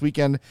round this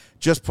weekend.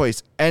 Just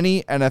place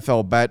any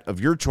NFL bet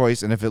of your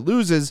choice, and if it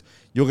loses,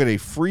 you'll get a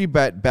free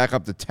bet back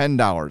up to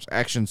 $10.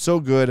 Action so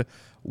good,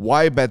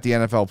 why bet the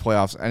NFL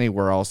playoffs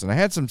anywhere else? And I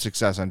had some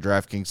success on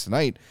DraftKings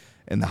tonight.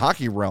 In the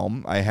hockey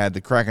realm, I had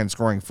the Kraken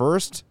scoring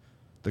first,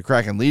 the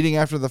Kraken leading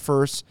after the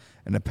first,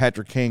 and a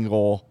Patrick Kane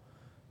goal.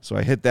 So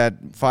I hit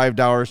that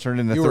 $5 turned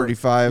into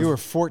 $35. You were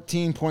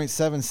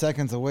 14.7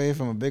 seconds away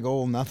from a big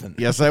old nothing.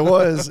 Yes, I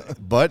was,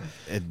 but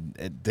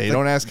they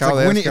don't ask how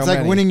they ask It's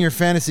like winning your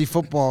fantasy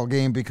football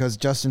game because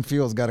Justin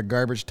Fields got a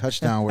garbage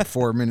touchdown with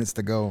 4 minutes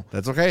to go.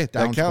 That's okay.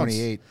 Down that counts.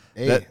 28.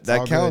 Hey,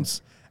 that counts.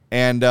 Good.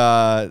 And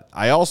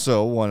I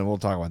also won. We'll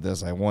talk about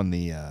this. I won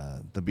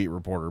the beat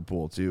reporter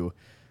pool too.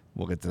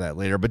 We'll get to that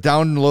later. But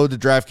download the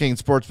DraftKings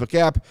Sportsbook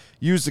app.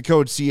 Use the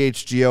code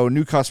CHGO.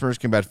 New customers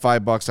can bet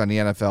 $5 on the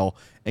NFL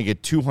and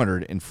get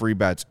 $200 in free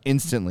bets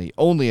instantly.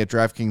 Only at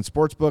DraftKings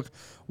Sportsbook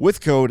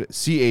with code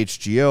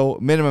CHGO.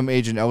 Minimum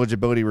age and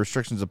eligibility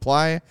restrictions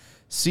apply.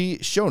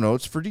 See show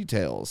notes for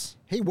details.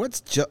 Hey,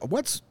 what's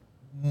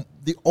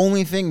the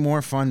only thing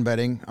more fun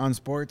betting on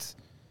sports?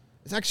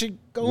 It's actually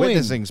going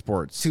witnessing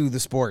sports to the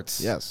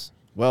sports. Yes.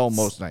 Well,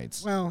 most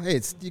nights. Well, hey,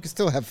 you can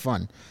still have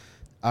fun.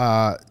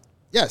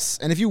 Yes,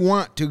 and if you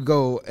want to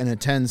go and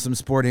attend some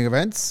sporting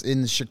events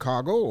in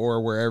Chicago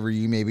or wherever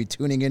you may be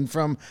tuning in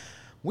from,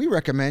 we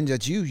recommend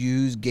that you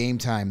use Game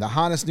Time, the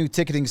hottest new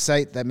ticketing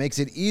site that makes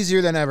it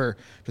easier than ever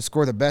to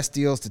score the best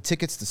deals to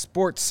tickets to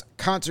sports,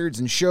 concerts,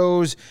 and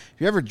shows. If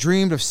you ever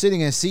dreamed of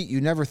sitting in a seat you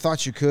never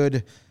thought you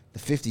could, the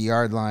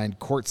 50-yard line,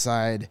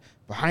 courtside,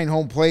 behind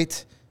home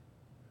plate,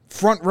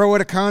 front row at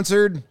a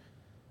concert,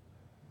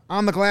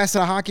 on the glass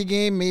at a hockey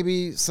game,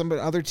 maybe some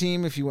other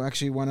team if you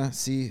actually want to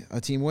see a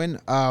team win.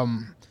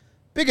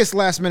 Biggest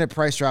last-minute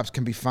price drops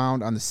can be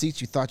found on the seats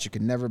you thought you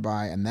could never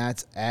buy, and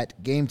that's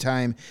at Game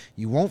Time.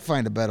 You won't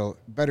find a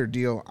better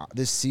deal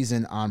this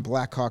season on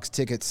Blackhawks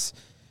tickets.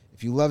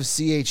 If you love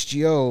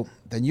CHGO,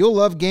 then you'll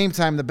love Game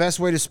Time. The best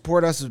way to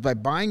support us is by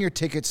buying your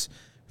tickets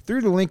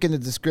through the link in the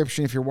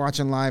description. If you're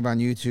watching live on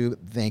YouTube,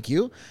 thank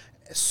you.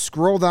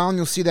 Scroll down,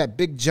 you'll see that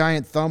big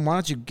giant thumb. Why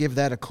don't you give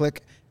that a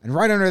click? And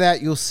right under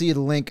that, you'll see the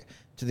link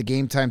to the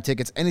Game Time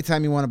tickets.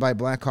 Anytime you want to buy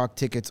Blackhawk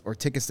tickets or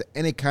tickets to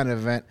any kind of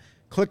event,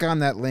 click on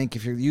that link.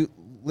 If you're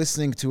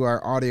listening to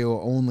our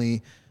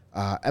audio-only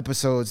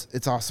episodes,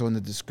 it's also in the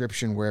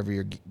description wherever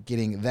you're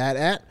getting that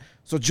at.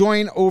 So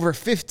join over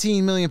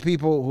 15 million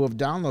people who have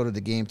downloaded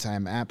the Game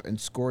Time app and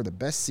score the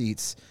best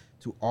seats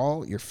to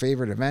all your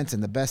favorite events.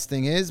 And the best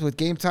thing is, with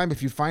Game Time,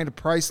 if you find a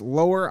price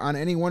lower on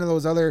any one of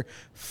those other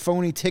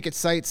phony ticket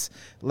sites,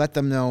 let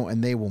them know,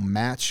 and they will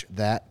match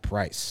that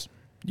price.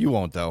 You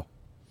won't, though.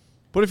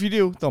 But if you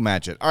do, they'll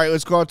match it. All right,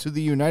 let's go out to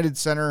the United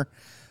Center.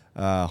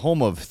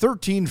 home of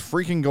 13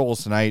 freaking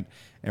goals tonight,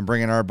 and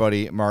bringing our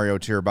buddy Mario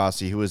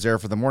Tirabassi, who was there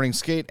for the morning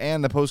skate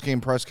and the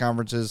post-game press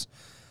conferences.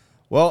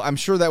 Well, I'm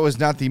sure that was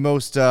not the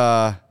most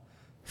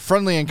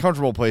friendly and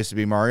comfortable place to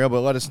be, Mario,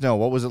 but let us know.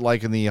 What was it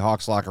like in the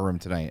Hawks locker room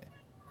tonight?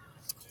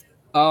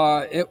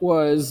 It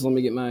was, let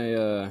me get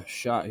my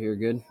shot here.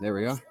 Good. There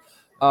we go.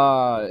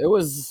 It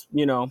was,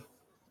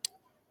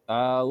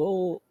 a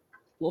little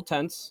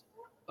tense,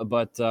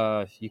 but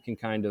you can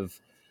kind of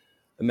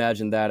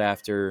imagine that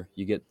after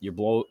you get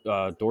your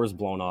doors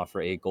blown off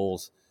for 8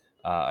 goals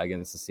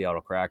against the Seattle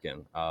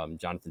Kraken.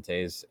 Jonathan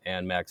Toews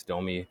and Max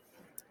Domi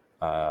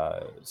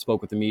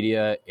spoke with the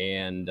media,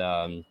 and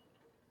a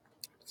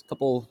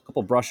couple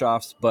brush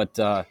offs, but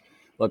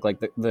look, like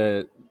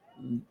the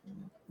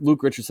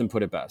Luke Richardson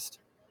put it best.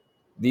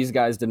 These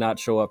guys did not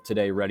show up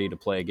today ready to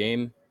play a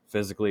game,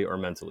 physically or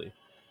mentally,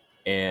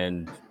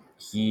 and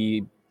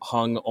he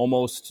hung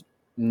almost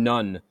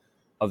none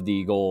of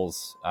the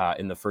goals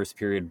in the first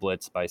period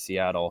blitz by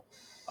Seattle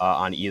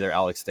on either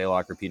Alex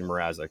Stalock or Peter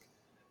Mrazek.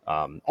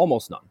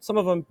 Almost none. Some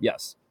of them,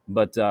 yes,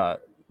 but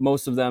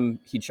most of them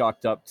he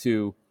chalked up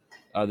to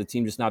the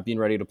team just not being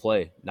ready to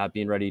play, not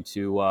being ready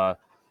to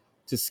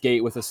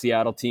skate with a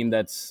Seattle team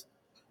that's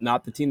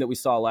not the team that we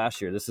saw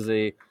last year. This is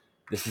a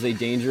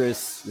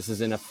dangerous, this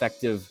is an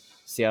effective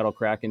Seattle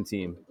Kraken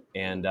team,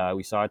 and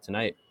we saw it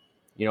tonight.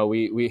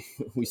 We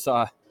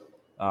saw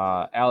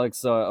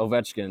Alex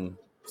Ovechkin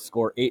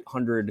score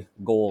 800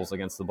 goals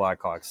against the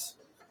Blackhawks.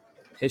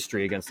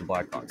 History against the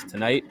Blackhawks.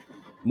 Tonight,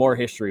 more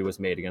history was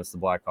made against the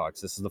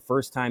Blackhawks. This is the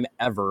first time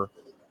ever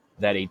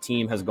that a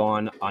team has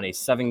gone on a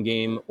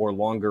 7-game or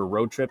longer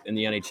road trip in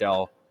the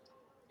NHL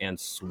and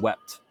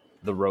swept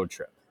the road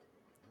trip.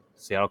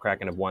 Seattle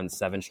Kraken have won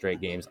 7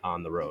 straight games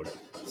on the road.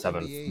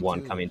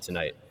 7-1 coming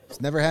tonight. It's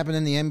never happened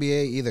in the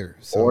NBA either.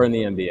 Or in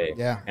the NBA.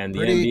 Yeah. And the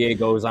NBA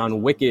goes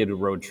on wicked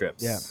road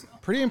trips. Yeah.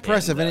 Pretty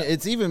impressive. And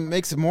it's even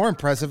makes it more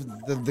impressive.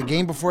 The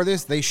game before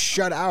this, they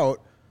shut out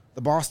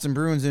the Boston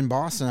Bruins in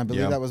Boston. I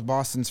believe that was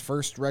Boston's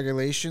first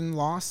regulation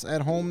loss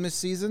at home this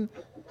season.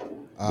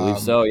 I believe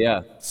so,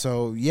 yeah.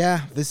 So,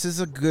 yeah, this is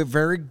a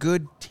very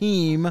good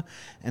team.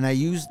 And I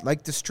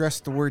like to stress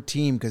the word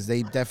team because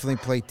they definitely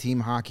play team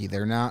hockey.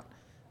 They're not.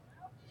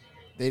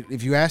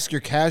 If you ask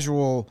your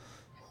casual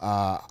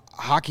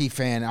hockey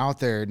fan out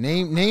there,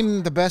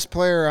 name the best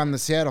player on the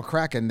Seattle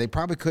Kraken, they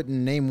probably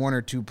couldn't name 1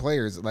 or 2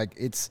 players. Like,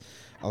 it's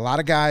a lot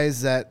of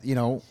guys that,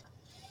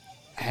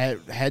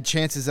 had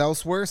chances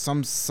elsewhere.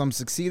 Some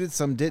succeeded,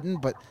 some didn't,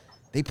 but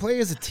they play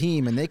as a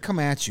team and they come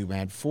at you,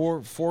 man.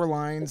 Four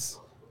lines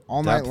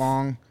all night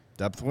long.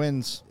 Depth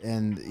wins.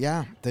 And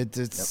yeah,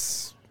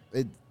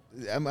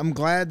 I'm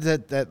glad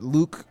that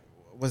Luke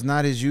was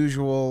not his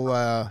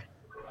usual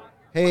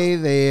hey,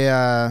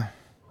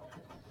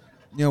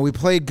 we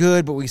played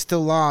good, but we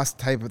still lost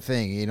type of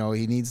thing.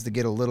 He needs to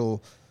get a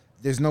little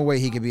 – there's no way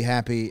he could be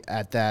happy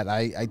at that.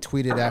 I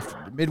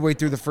tweeted midway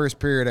through the first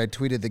period, I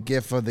tweeted the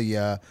gif of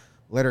the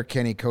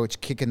Letterkenny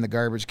coach kicking the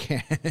garbage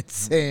can and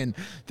saying,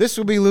 this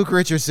will be Luke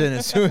Richardson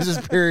as soon as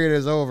this period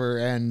is over.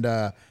 And,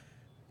 I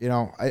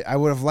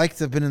would have liked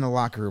to have been in the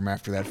locker room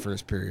after that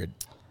first period.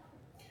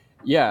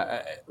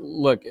 Yeah,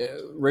 look,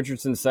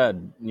 Richardson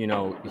said,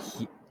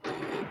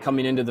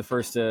 coming into the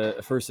first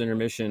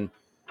intermission,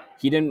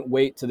 he didn't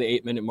wait to the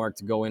 8-minute mark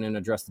to go in and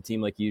address the team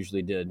like he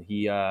usually did.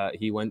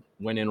 He went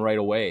in right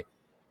away.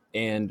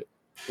 And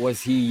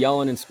was he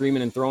yelling and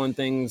screaming and throwing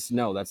things?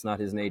 No, that's not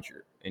his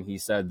nature. And he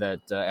said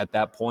that at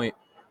that point,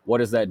 what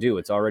does that do?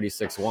 It's already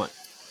 6-1.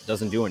 It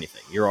doesn't do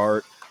anything.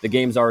 The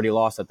game's already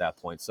lost at that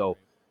point. So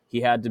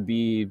he had to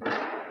be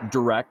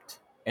direct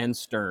and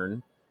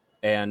stern.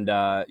 And,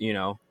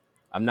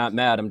 I'm not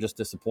mad. I'm just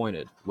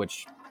disappointed,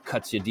 which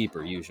cuts you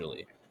deeper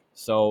usually.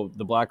 So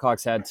the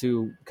Blackhawks had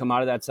to come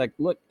out of that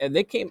Look,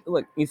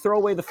 you throw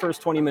away the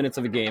first 20 minutes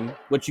of a game,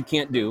 which you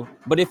can't do.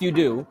 But if you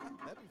do,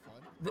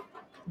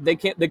 they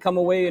come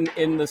away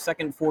in the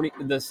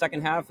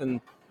second half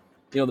and,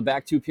 the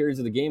back 2 periods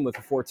of the game with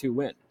a 4-2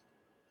 win.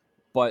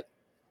 But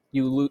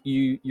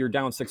you're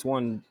down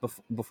 6-1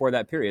 before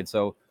that period.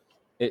 So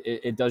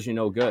it does you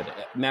no good.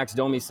 Max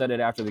Domi said it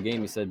after the game.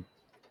 He said,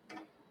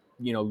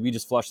 we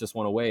just flushed this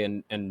one away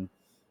and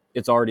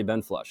it's already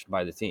been flushed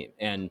by the team.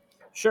 And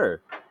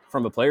sure,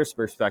 from a player's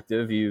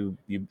perspective, you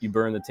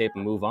burn the tape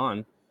and move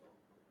on.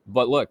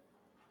 But look,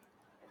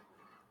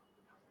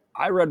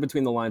 I read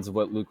between the lines of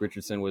what Luke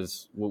Richardson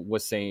was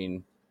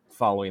saying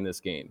following this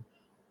game.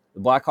 The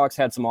Blackhawks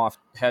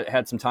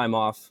had some time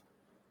off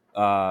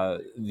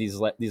these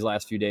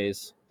last few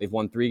days. They've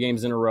won 3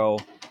 games in a row.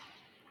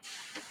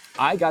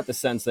 I got the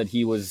sense that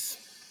he was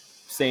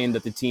saying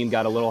that the team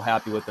got a little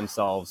happy with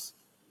themselves,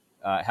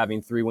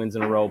 having 3 wins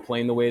in a row,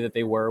 playing the way that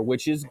they were,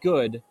 which is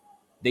good.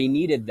 They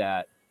needed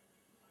that.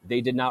 They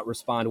did not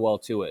respond well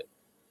to it.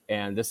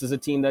 And this is a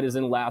team that is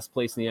in last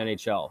place in the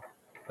NHL.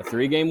 A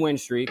 3-game win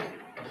streak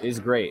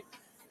is great.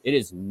 It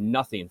is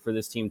nothing for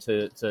this team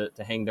to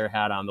hang their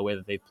hat on the way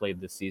that they've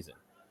played this season.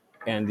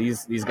 And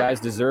these guys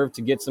deserve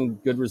to get some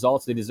good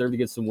results. They deserve to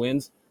get some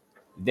wins.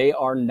 They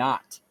are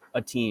not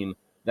a team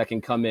that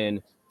can come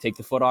in, take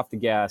the foot off the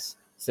gas,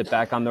 sit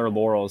back on their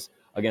laurels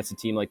against a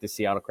team like the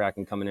Seattle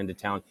Kraken coming into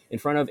town in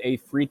front of a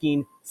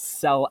freaking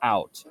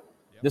sellout.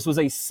 This was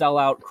a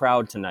sellout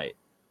crowd tonight.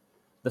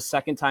 The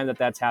second time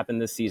that's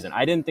happened this season.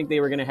 I didn't think they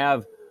were going to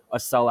have a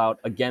sellout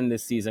again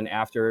this season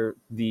after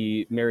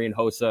the Marian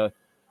Hossa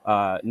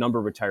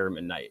number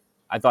retirement night.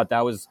 I thought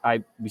that was,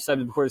 we said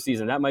it before the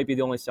season, that might be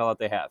the only sellout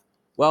they have.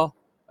 Well,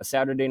 a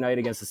Saturday night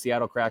against the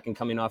Seattle Kraken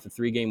coming off a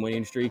 3-game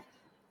winning streak,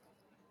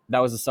 that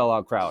was a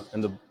sellout crowd.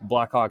 And the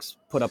Blackhawks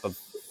put up a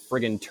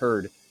friggin'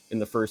 turd in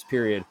the first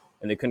period,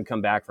 and they couldn't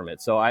come back from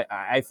it. So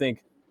I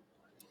think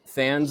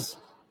fans,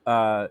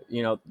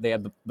 they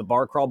had the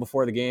bar crawl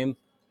before the game.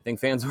 I think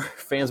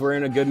fans were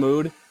in a good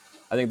mood.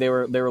 I think they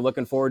were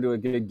looking forward to a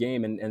good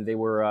game, and they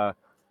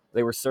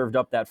were served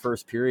up that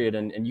first period,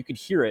 and you could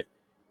hear it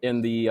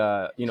in the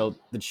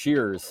the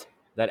cheers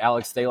that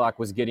Alex Stalock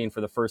was getting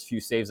for the first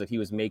few saves that he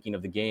was making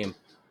of the game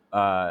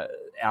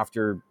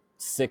after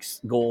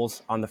 6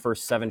 goals on the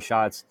first 7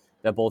 shots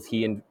that both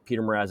he and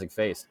Peter Mrazek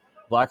faced.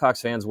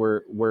 Blackhawks fans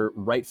were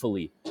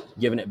rightfully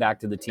giving it back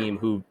to the team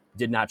who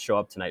did not show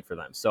up tonight for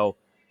them. So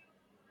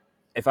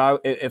if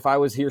I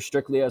was here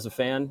strictly as a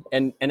fan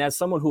and as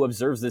someone who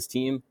observes this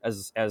team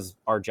as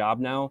our job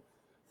now,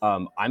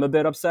 I'm a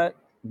bit upset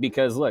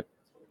because look,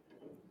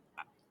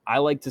 I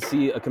like to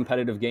see a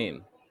competitive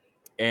game,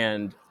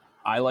 and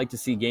I like to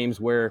see games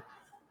where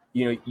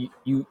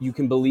you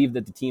can believe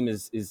that the team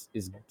is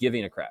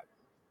giving a crap.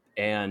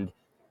 And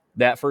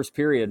that first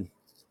period,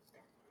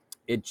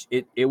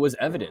 it was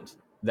evident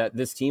that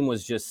this team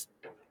was just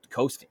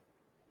coasting.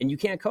 And you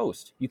can't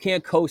coast. You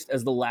can't coast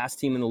as the last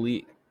team in the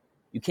league.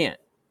 You can't.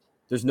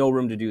 There's no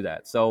room to do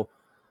that. So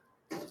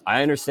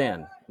I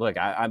understand. Look,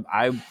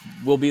 I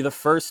will be the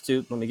first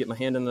to, let me get my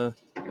hand in the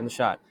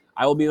shot.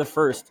 I will be the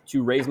first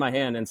to raise my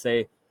hand and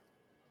say,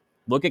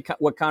 look at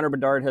what Connor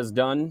Bedard has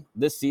done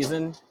this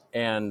season,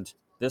 and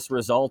this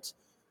result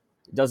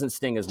doesn't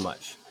sting as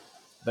much.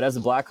 But as a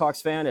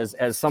Blackhawks fan,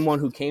 as someone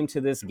who came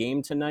to this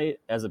game tonight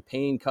as a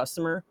paying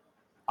customer,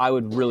 I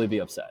would really be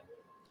upset.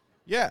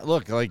 Yeah,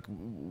 look, like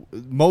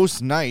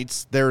most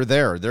nights, they're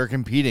there. They're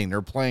competing.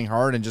 They're playing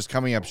hard and just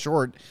coming up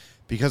short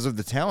because of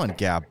the talent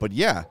gap. But,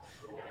 yeah,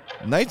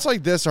 nights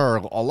like this are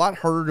a lot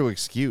harder to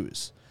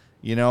excuse,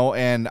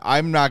 and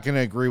I'm not going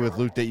to agree with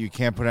Luke that you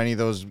can't put any of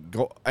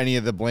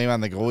the blame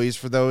on the goalies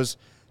for those.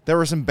 There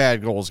were some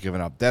bad goals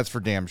given up. That's for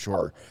damn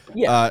sure.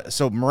 Yeah.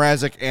 So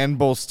Mrazek and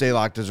both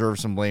Stalock deserve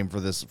some blame for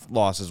this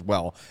loss as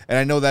well. And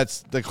I know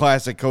that's the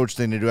classic coach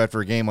thing to do after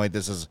a game like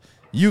this is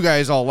you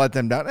guys all let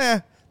them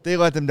down. They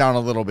let them down a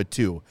little bit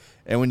too.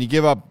 And when you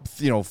give up,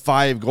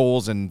 5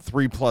 goals in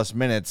 3+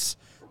 minutes,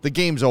 the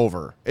game's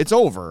over. It's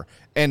over.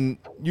 And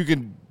you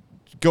can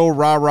go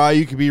rah-rah.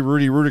 You can be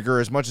Rudy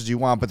Rudiger as much as you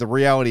want, but the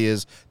reality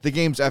is the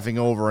game's effing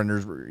over, and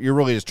you're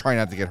really just trying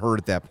not to get hurt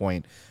at that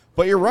point.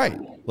 But you're right.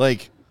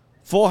 Like,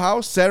 full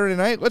house Saturday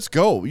night, let's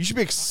go. You should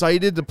be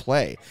excited to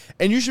play.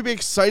 And you should be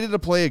excited to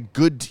play a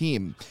good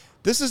team.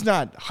 This is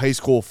not high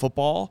school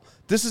football.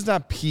 This is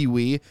not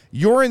Pee-wee.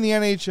 You're in the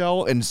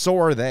NHL, and so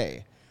are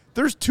they.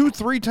 There's 2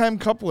 3-time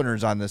cup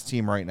winners on this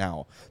team right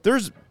now.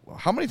 There's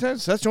how many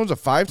times? Seth Jones a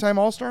 5-time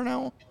All-Star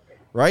now,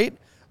 right?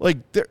 Like,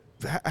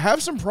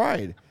 have some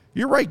pride.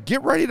 You're right.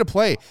 Get ready to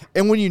play.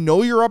 And when you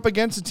know you're up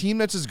against a team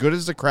that's as good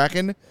as the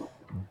Kraken,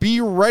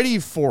 be ready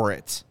for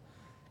it.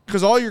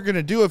 Because all you're going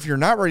to do if you're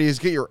not ready is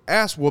get your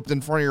ass whooped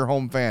in front of your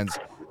home fans.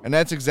 And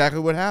that's exactly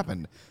what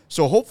happened.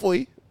 So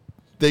hopefully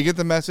they get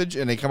the message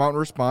and they come out and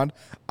respond.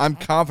 I'm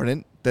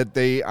confident that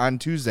they, on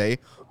Tuesday,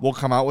 will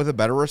come out with a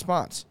better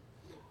response.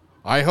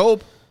 I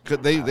hope.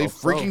 They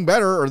freaking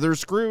better or they're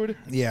screwed.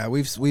 Yeah,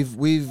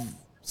 we've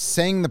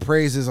sang the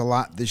praises a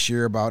lot this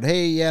year about,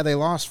 hey, yeah, they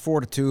lost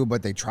 4-2,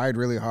 but they tried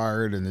really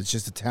hard, and it's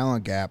just a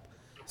talent gap.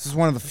 This is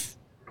one of the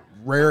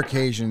rare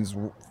occasions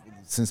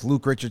since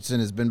Luke Richardson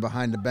has been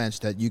behind the bench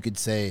that you could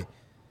say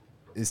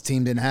his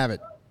team didn't have it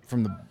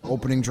from the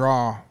opening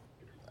draw.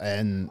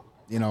 And,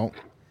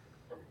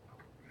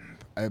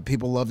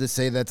 people love to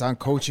say that's on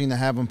coaching to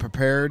have them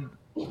prepared.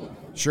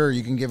 Sure,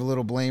 you can give a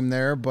little blame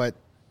there, but,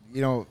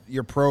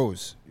 you're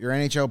pros. You're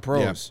NHL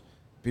pros.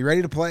 Yep. Be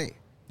ready to play.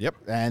 Yep.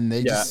 And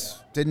they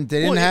just didn't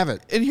have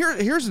it. And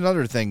here's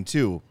another thing,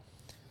 too.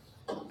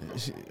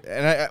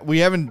 And we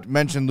haven't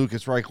mentioned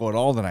Lucas Reichel at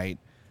all tonight,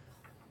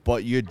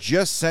 but you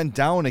just sent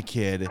down a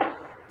kid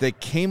that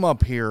came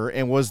up here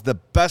and was the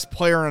best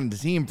player on the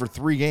team for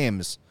 3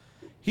 games.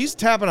 He's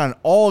tapping on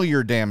all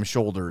your damn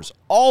shoulders,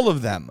 all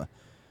of them.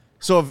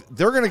 So if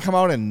they're going to come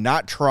out and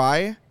not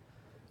try,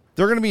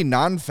 they're going to be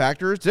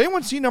non-factors. Did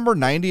anyone see number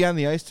 90 on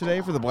the ice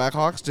today for the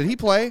Blackhawks? Did he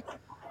play?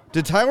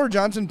 Did Tyler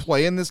Johnson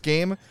play in this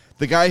game?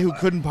 The guy who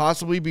couldn't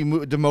possibly be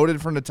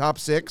demoted from the top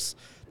 6.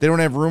 They don't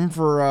have room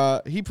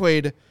for he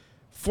played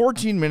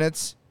 14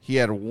 minutes. He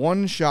had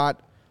 1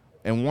 shot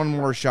and 1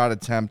 more shot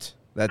attempt.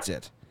 That's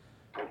it.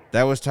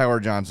 That was Tyler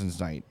Johnson's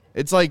night.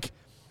 It's like,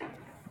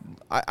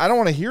 I don't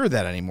want to hear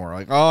that anymore.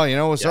 Like,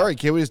 sorry,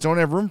 kid, we just don't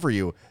have room for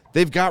you.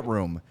 They've got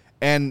room.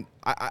 And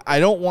I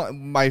don't want,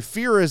 my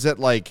fear is that,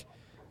 like,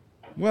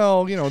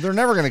 well, they're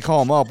never going to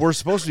call him up. We're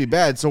supposed to be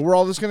bad, so we're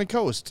all just going to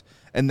coast.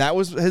 And that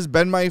has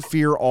been my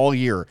fear all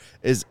year,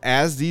 is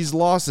as these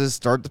losses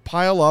start to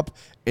pile up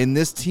and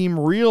this team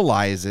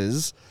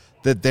realizes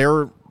that they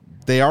are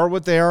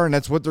what they are and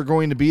that's what they're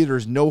going to be,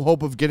 there's no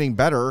hope of getting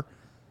better,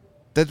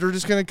 that they're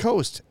just going to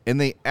coast.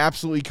 And they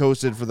absolutely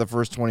coasted for the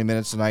first 20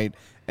 minutes tonight,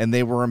 and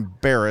they were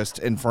embarrassed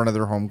in front of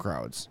their home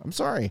crowds. I'm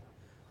sorry.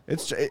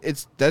 That's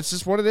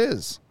just what it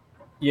is.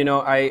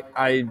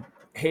 I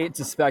hate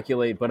to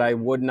speculate, but I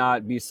would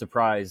not be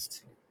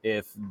surprised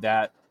if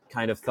that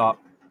kind of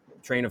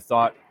train of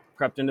thought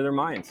crept into their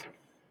minds.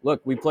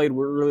 Look, we played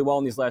really well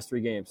in these last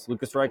 3 games.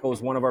 Lucas Reichel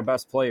was one of our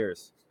best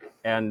players,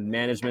 and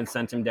management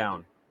sent him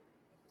down.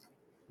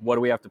 What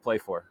do we have to play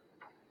for?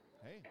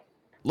 Hey,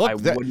 look,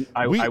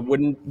 I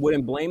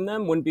wouldn't blame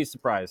them. Wouldn't be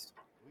surprised.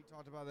 We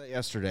talked about that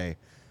yesterday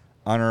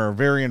on our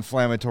very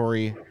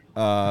inflammatory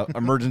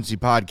emergency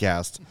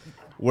podcast,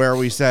 where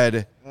we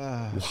said,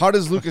 how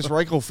does Lucas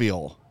Reichel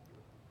feel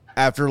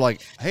after,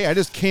 hey, I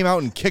just came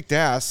out and kicked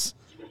ass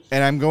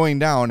and I'm going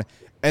down?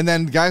 And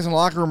then guys in the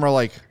locker room are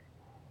like,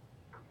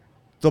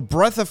 the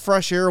breath of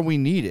fresh air we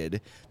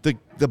needed,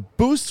 the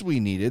boost we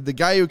needed, the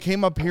guy who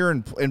came up here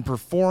and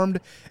performed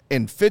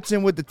and fits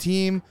in with the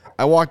team.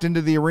 I walked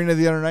into the arena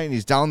the other night and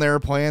he's down there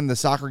playing the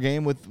soccer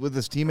game with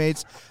his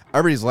teammates.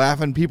 Everybody's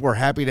laughing. People are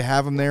happy to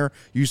have him there.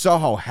 You saw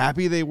how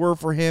happy they were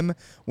for him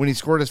when he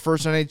scored his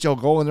first NHL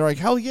goal, and they're like,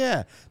 hell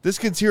yeah, this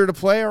kid's here to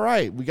play. All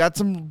right, we got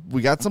some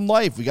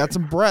life, we got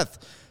some breath,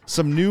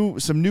 some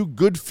new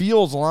good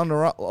feels along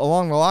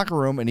the locker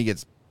room, and he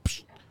gets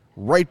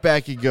right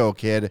back you go,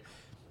 kid.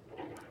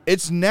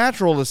 It's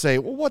natural to say,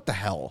 well, what the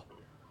hell,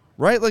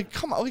 right?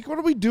 Come on, what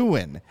are we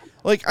doing?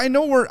 I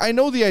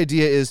know the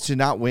idea is to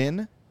not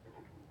win,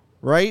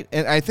 right?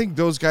 And I think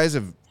those guys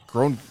have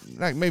grown,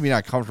 maybe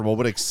not comfortable,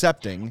 but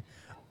accepting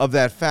of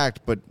that fact.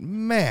 But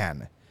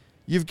man,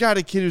 you've got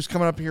a kid who's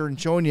coming up here and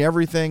showing you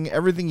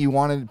everything you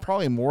wanted,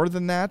 probably more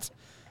than that,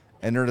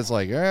 and they're just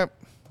like,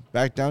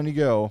 back down you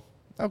go.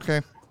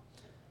 Okay,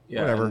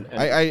 yeah, whatever.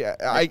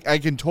 I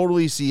can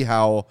totally see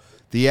how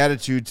the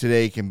attitude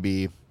today can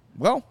be,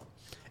 well,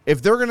 if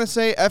they're going to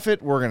say F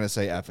it, we're going to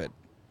say F it.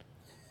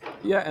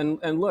 Yeah,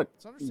 and look,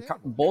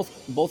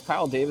 both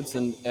Kyle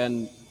Davidson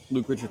and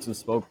Luke Richardson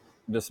spoke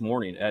this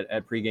morning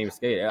at pregame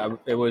skate.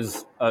 It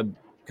was a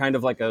kind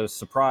of like a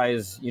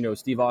surprise,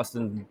 Steve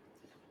Austin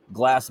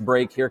glass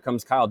break. Here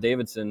comes Kyle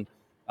Davidson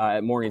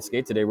at morning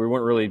skate today. We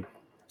weren't really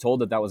told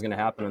that was going to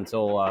happen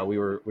until we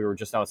were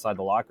just outside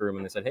the locker room,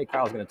 and they said, hey,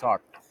 Kyle's going to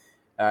talk.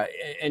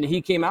 And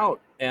he came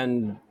out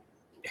and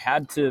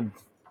had to,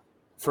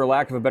 for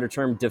lack of a better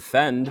term,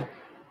 defend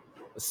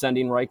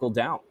sending Reichel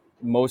down.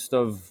 Most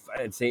of,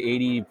 I'd say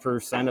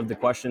 80% of the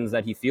questions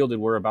that he fielded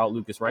were about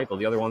Lucas Reichel.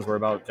 The other ones were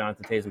about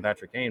Jonathan Toews and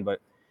Patrick Kane,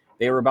 but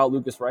they were about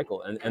Lucas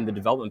Reichel and the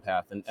development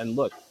path. And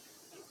look,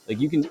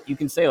 you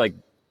can say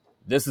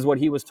this is what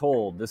he was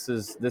told. This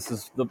is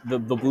the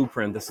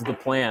blueprint. This is the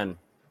plan.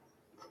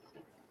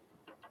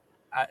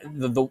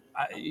 The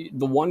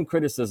one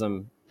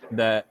criticism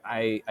that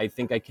I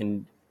think I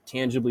can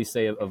tangibly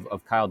say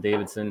of Kyle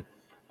Davidson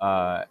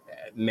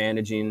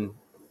managing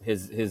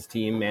his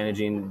team,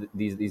 managing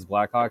these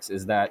Blackhawks,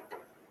 is that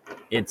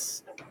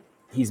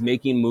he's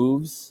making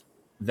moves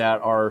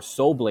that are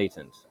so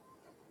blatant.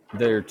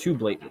 They're too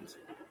blatant.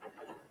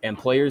 And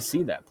players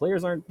see that.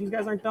 These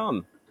guys aren't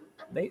dumb.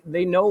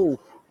 They know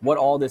what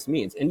all this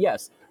means. And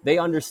yes, they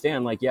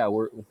understand,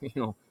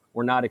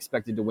 we're not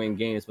expected to win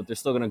games, but they're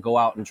still going to go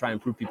out and try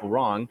and prove people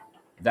wrong.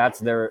 That's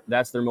their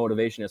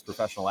motivation as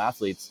professional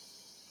athletes.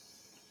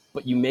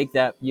 But you make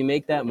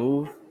that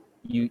move,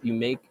 you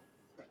make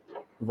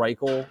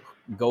Reichel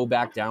go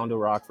back down to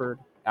Rockford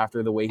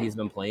after the way he's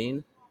been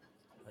playing.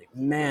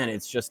 Man,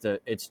 it's just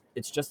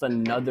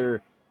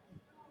another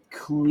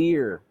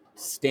clear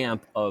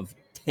stamp of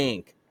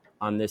tank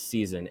on this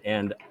season.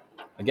 And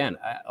again,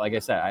 like I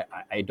said,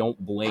 I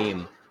don't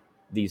blame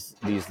these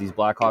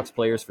Blackhawks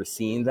players for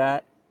seeing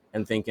that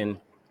and thinking,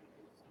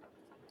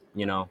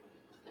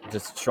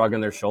 just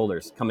shrugging their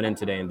shoulders coming in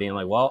today and being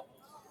like, well,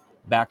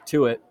 back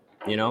to it.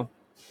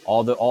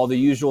 All the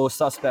usual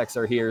suspects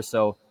are here,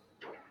 so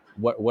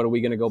what are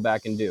we going to go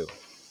back and do?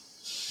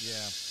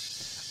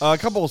 Yeah. A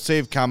couple of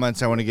saved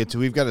comments I want to get to.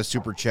 We've got a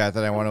super chat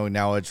that I want to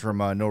acknowledge from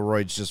No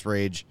Roids Just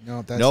Rage.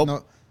 No, that's nope.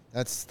 no,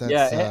 that's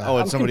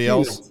it's somebody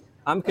else.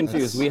 I'm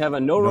confused. We have a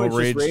No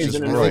Roids Just Rage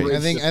and a No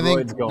Roids I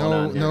think going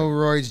on No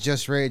Roids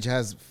Just Rage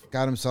has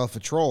got himself a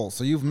troll,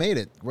 so you've made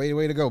it.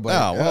 Way to go, buddy.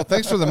 Oh, well,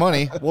 thanks for the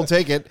money. We'll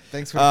take it.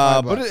 Thanks for the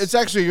 $5. But it's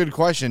actually a good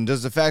question.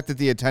 Does the fact that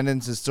the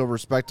attendance is still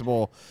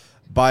respectable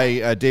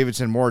by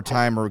Davidson more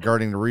time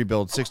regarding the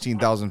rebuild,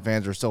 16,000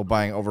 fans are still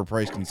buying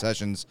overpriced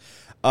concessions,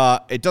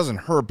 it doesn't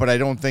hurt, but I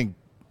don't think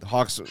the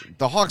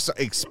Hawks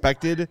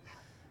expected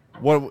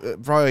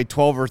probably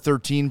 12 or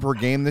 13 per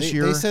game this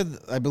year. They said,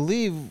 I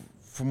believe,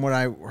 from what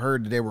I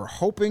heard, they were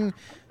hoping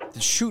to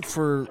shoot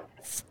for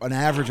an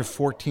average of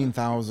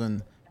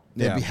 14,000.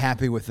 They'd be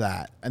happy with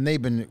that, and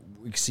they've been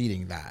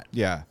exceeding that.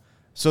 Yeah,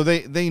 so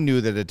they knew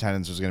that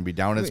attendance was going to be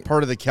down. It's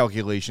part of the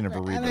calculation of a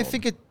rebuild. And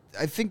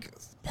I think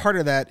part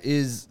of that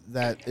is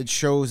that it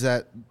shows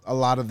that a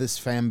lot of this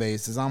fan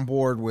base is on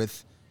board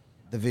with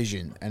the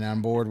vision and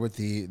on board with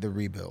the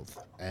rebuild,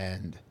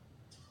 and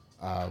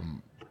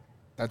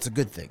that's a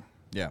good thing.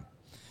 Yeah.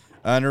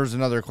 And there's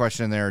another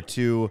question there,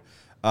 too.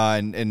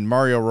 And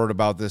Mario wrote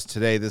about this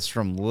today. This is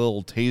from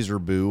Lil Taser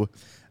Boo.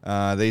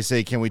 They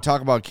say, can we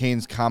talk about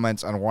Kane's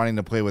comments on wanting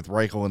to play with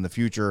Reichel in the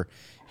future?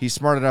 He's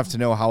smart enough to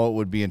know how it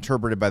would be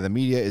interpreted by the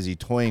media. Is he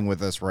toying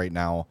with us right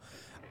now?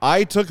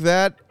 I took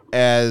that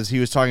as he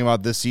was talking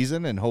about this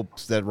season and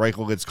hopes that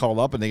Reichel gets called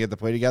up and they get to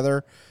play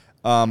together.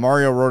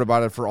 Mario wrote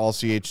about it for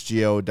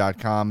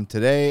allchgo.com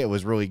today. It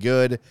was really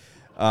good.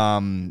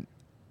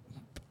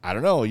 I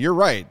don't know. You're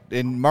right.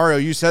 And Mario,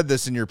 you said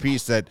this in your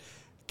piece that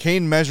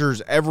Kane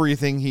measures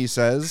everything he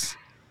says.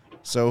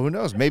 So who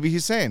knows? Maybe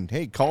he's saying,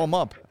 hey, call him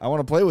up. I want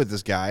to play with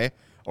this guy.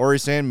 Or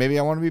he's saying, maybe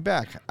I want to be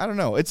back. I don't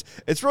know. It's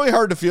really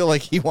hard to feel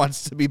like he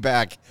wants to be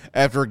back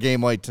after a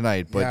game like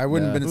tonight. But yeah, I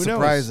wouldn't have been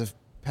surprised if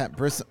Pat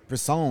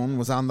Brisson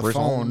was on the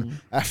phone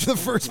after the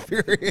first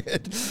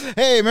period.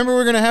 Hey, remember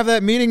we're going to have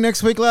that meeting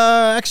next week?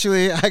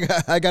 Actually,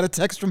 I got a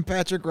text from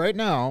Patrick right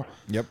now.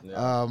 Yep.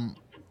 No,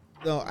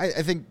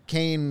 I think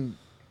Kane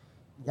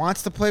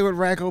wants to play with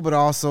Reichel, but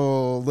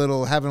also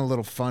having a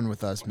little fun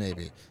with us,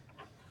 maybe.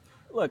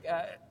 Look,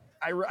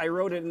 I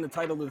wrote it in the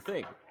title of the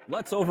thing.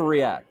 Let's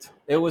overreact.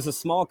 It was a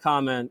small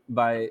comment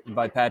by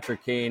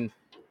Patrick Kane.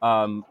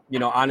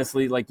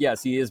 Honestly,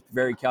 yes, he is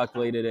very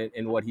calculated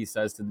in what he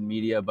says to the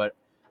media, but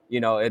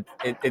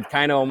it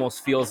kind of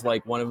almost feels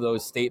like one of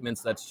those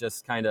statements that's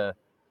just kind of,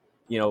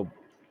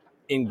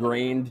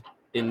 ingrained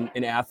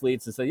in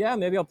athletes and say, yeah,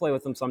 maybe I'll play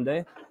with them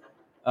someday.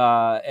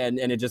 And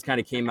it just kind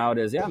of came out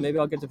as, yeah, maybe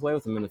I'll get to play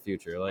with him in the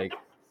future. Like,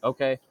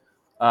 okay.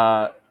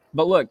 But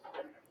look,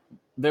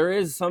 there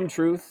is some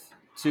truth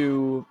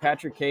to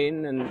Patrick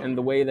Kane and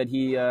the way that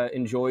he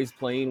enjoys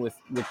playing with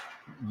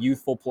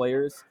youthful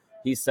players.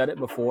 He said it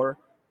before.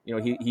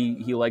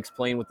 He likes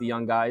playing with the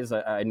young guys.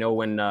 I know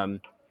when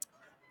Alex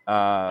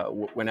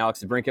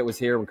DeBrincat was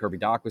here, when Kirby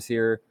Doc was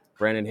here,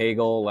 Brandon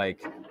Hagel,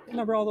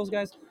 remember all those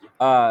guys?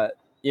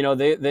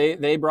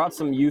 They brought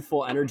some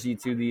youthful energy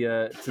to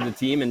the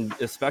team, and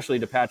especially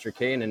to Patrick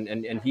Kane,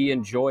 and he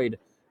enjoyed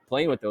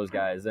playing with those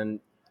guys. And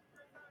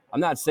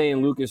I'm not saying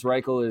Lucas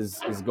Reichel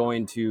is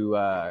going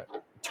to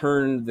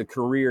turn the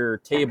career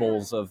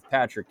tables of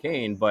Patrick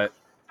Kane, but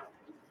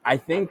I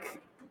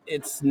think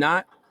it's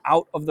not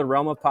out of the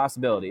realm of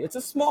possibility. It's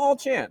a small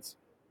chance,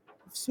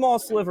 small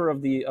sliver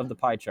of the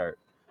pie chart,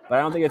 but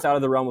I don't think it's out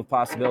of the realm of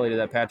possibility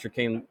that Patrick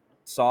Kane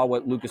saw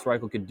what Lucas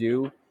Reichel could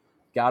do,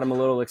 got him a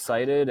little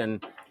excited,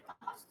 and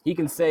he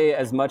can say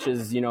as much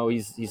as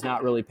he's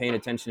not really paying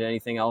attention to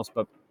anything else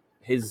but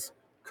his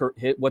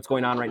what's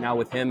going on right now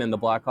with him and the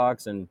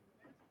Blackhawks, and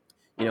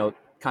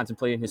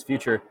contemplating his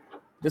future.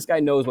 This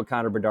guy knows what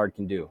Connor Bedard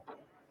can do.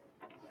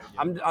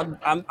 I'm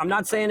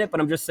not saying it,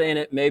 but I'm just saying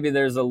it. Maybe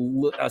there's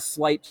a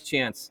slight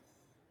chance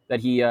that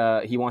he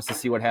wants to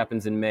see what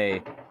happens in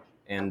May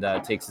and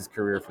takes his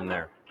career from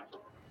there.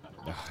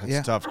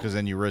 It's tough because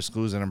then you risk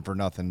losing him for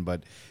nothing.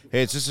 But,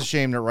 hey, it's just a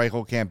shame that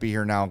Reichel can't be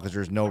here now because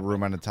there's no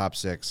room on the top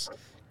six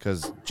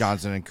because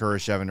Johnson and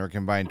Kurashev and their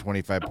combined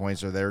 25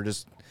 points are there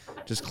just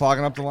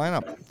clogging up the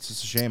lineup. It's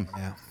just a shame.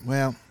 Yeah.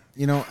 Well,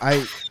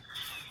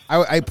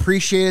 I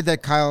appreciated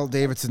that Kyle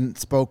Davidson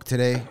spoke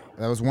today.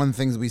 That was one of the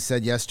things we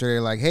said yesterday,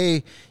 like,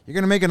 hey, you're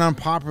going to make an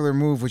unpopular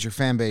move with your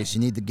fan base. You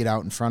need to get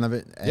out in front of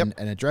it and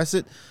address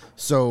it.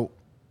 So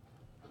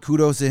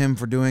kudos to him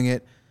for doing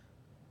it.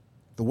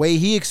 The way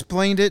he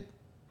explained it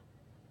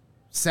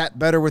sat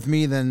better with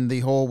me than the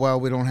whole, well,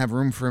 we don't have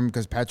room for him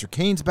because Patrick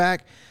Kane's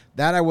back.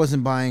 That I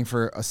wasn't buying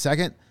for a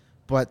second.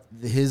 But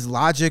his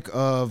logic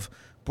of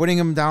putting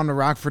him down to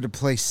Rockford to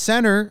play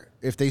center,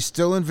 if they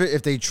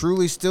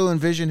truly still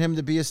envision him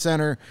to be a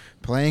center,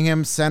 playing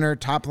him center,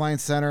 top line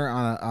center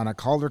on a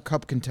Calder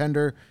Cup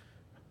contender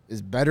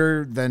is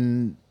better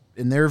than,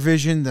 in their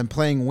vision, than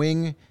playing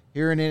wing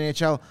here in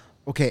NHL.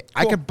 Okay, cool.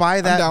 I could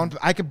buy that.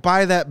 I could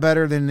buy that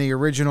better than the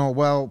original.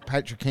 Well,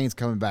 Patrick Kane's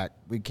coming back.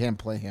 We can't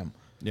play him.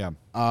 Yeah.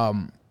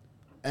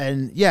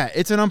 And yeah,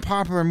 it's an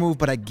unpopular move,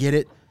 but I get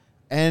it.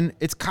 And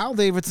it's Kyle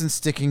Davidson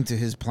sticking to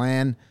his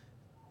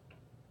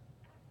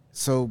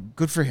So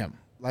good for him.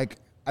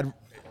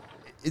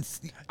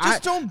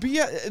 Don't be.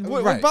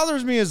 What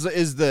bothers me is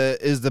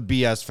the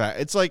BS fact.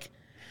 It's like,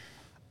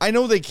 I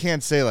know they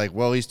can't say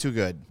well, he's too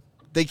good.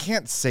 They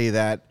can't say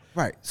that.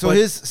 Right. So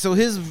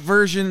his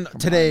version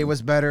today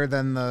was better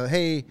than the,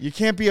 hey. You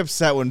can't be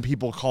upset when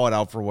people call it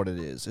out for what it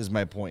is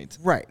my point.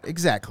 Right.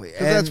 Exactly.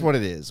 Because that's what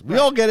it is. We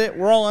all get it.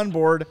 We're all on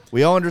board.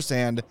 We all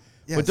understand.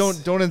 Yes.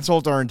 But don't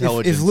insult our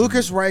intelligence. If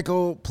Lucas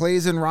Reichel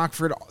plays in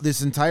Rockford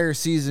this entire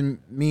season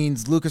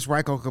means Lucas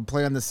Reichel could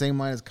play on the same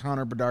line as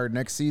Connor Bedard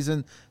next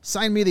season,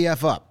 sign me the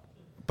F up.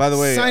 By the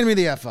way, sign me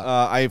the F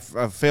up.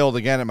 I've failed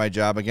again at my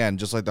job. Again,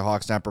 just like the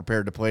Hawks not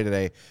prepared to play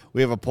today.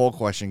 We have a poll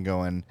question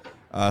going.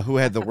 Who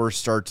had the worst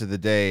start to the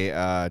day,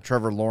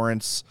 Trevor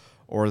Lawrence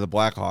or the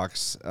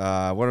Blackhawks?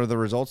 What are the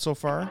results so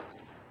far?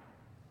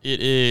 It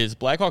is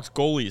Blackhawks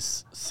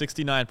goalies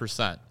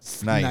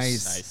 69%.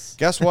 Nice.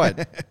 Guess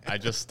what?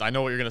 I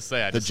know what you're gonna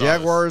say. The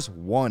Jaguars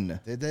won.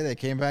 Did they? They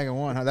came back and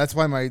won. Huh? That's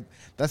why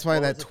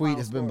that tweet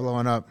has been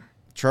blowing up.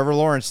 Trevor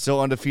Lawrence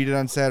still undefeated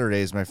on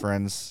Saturdays, my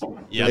friends.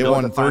 Yeah, they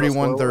won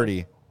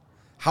 31-30.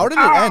 How did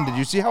it end? Did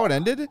you see how it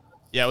ended?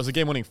 Yeah, it was a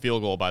game-winning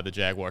field goal by the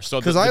Jaguars.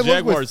 So because I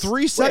looked with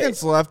 3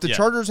 seconds left, the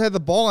Chargers had the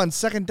ball on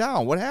second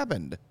down. What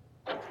happened?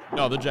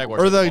 No, the Jaguars.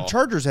 Or had the ball.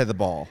 Chargers had the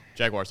ball.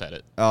 Jaguars had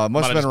it.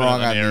 Must have been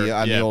wrong on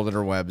the old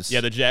interwebs.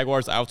 Yeah, the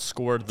Jaguars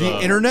outscored the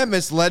internet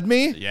misled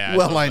me. Yeah.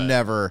 Well, I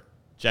never.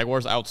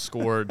 Jaguars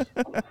outscored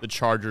the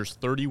Chargers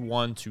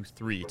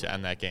 31-3 to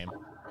end that game.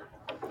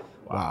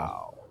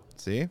 Wow.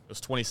 See? It was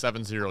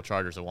 27-0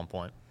 Chargers at one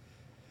point.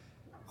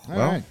 All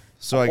right.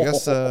 So I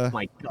guess. Oh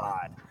my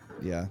God.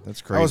 Yeah,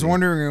 that's crazy. I was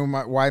wondering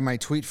why my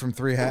tweet from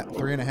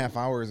 3.5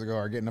 hours ago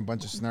are getting a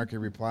bunch of snarky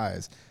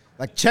replies.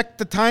 Like, check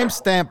the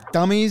timestamp,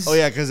 dummies. Oh,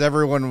 yeah, because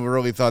everyone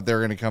really thought they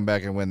were going to come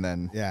back and win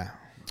then. Yeah.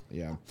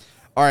 Yeah.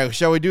 All right,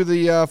 shall we do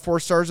the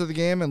 4 stars of the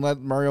game and let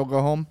Mario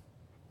go home?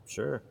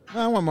 Sure.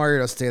 I want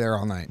Mario to stay there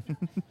all night.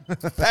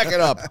 Back it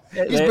up.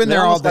 He's been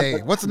there all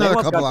day. What's another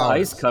couple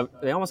hours?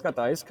 They almost got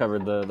the ice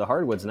covered. The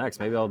hardwood's next.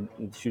 Maybe I'll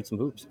shoot some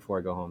hoops before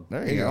I go home.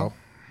 There you go.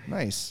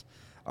 Nice.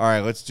 All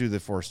right, let's do the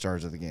 4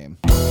 stars of the game.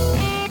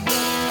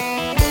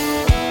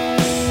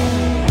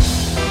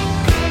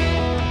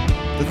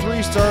 The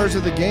 3 stars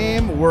of the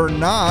game were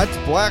not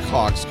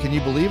Blackhawks. Can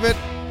you believe it?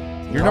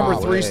 Your number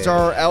 3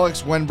 star,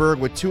 Alex Wenberg,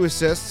 with 2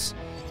 assists.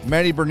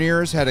 Matty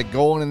Berniers had a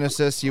goal and an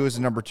assist. He was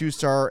the number 2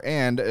 star.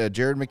 And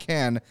Jared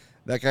McCann,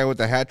 that guy with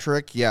the hat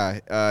trick,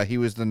 he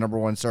was the number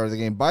 1 star of the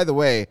game. By the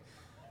way,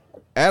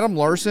 Adam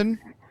Larson,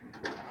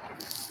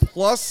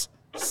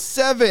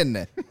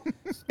 +7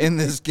 in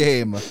this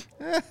game.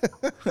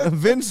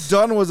 Vince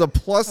Dunn was a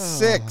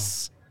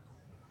 +6.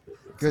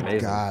 Good amazing.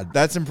 God.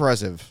 That's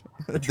impressive.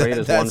 The trade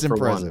is That's 1 for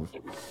impressive.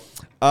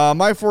 1.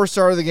 My 4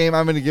 star of the game,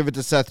 I'm going to give it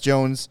to Seth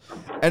Jones.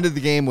 Ended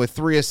the game with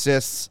 3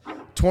 assists,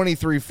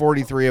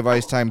 23-43 of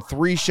ice time,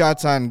 3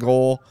 shots on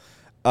goal.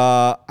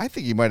 I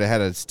think he might have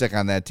had a stick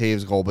on that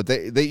Taves goal, but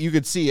you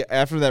could see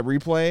after that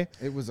replay.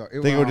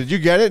 They go, "Did you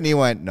get it?" And he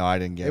went, "No, I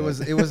didn't get it."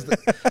 It was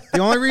the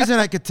only reason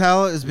I could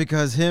tell is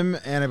because him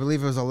and I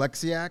believe it was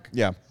Alexiak.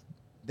 Yeah.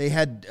 They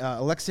had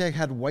Alexiak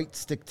had white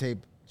stick tape.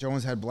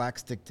 Jones had black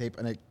stick tape,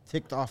 and it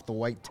ticked off the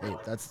white tape.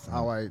 That's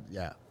how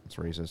It's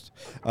racist.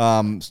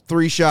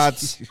 3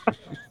 shots,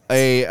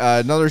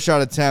 another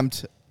shot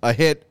attempt, a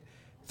hit,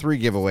 3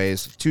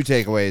 giveaways, 2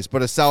 takeaways,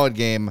 but a solid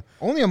game.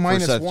 Only a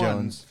minus Seth 1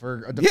 Jones.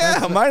 for a defenseman.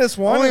 Yeah, a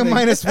 -1. Only a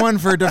 -1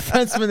 for a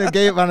defenseman that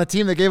gave on a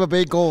team that gave up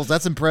 8 goals.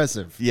 That's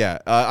impressive. Yeah,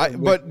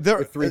 but there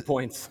With 3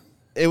 points.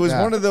 It was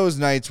one of those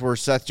nights where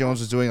Seth Jones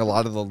was doing a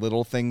lot of the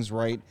little things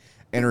right,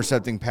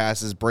 intercepting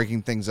passes,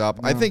 breaking things up.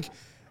 I think,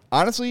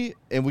 honestly,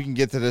 and we can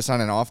get to this on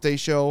an off-day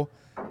show,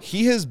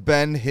 he has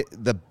been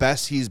the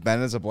best he's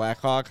been as a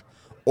Blackhawk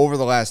over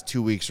the last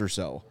 2 weeks or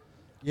so.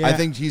 Yeah. I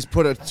think he's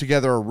put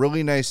together a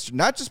really nice,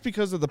 not just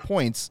because of the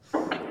points,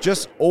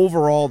 just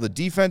overall the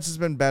defense has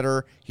been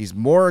better. He's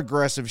more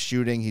aggressive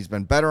shooting. He's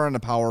been better on the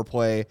power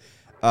play.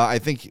 I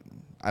think,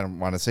 I don't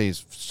want to say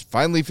he's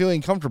finally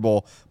feeling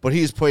comfortable, but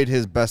he's played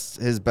his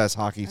best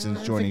hockey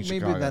since joining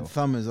Chicago. Maybe that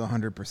thumb is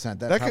 100%.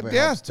 That probably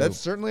helps too. That's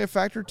certainly a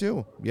factor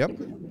too. Yep.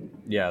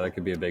 Yeah, that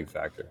could be a big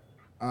factor.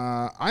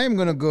 I am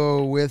going to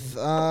go with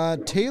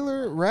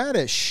Taylor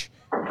Radish,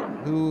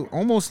 who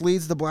almost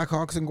leads the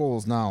Blackhawks in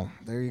goals now.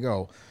 There you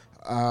go.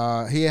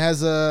 He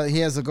has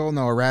a goal.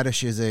 No, a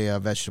radish is a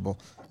vegetable.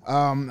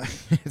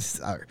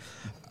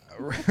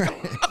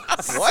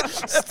 What?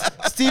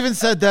 Steven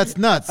said that's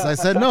nuts. I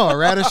said no, a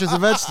radish is a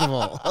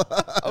vegetable.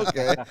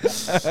 Okay.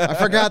 I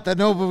forgot that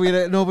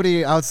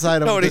nobody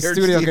outside of the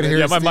studio could hear.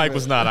 Yeah, my Steven. mic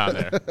was not on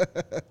there.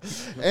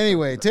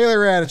 Anyway, Taylor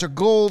Radish, a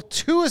goal,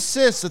 2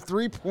 assists, a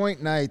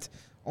 3-point night.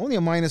 Only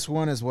a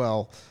 -1 as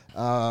well.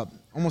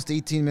 Almost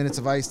 18 minutes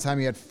of ice time.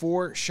 He had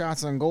 4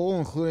 shots on goal,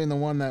 including the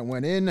one that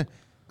went in. A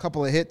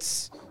couple of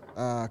hits,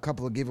 a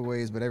couple of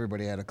giveaways, but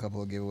everybody had a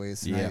couple of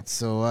giveaways tonight. Yeah.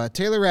 So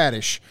Taylor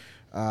Radish,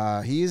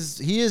 he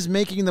is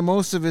making the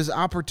most of his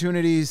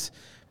opportunities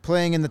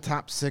playing in the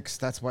top 6.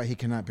 That's why he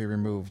cannot be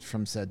removed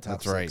from said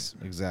top 6. That's right.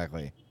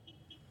 Exactly.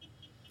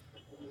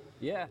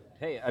 Yeah.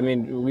 Hey, I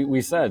mean,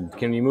 we said,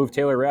 can you move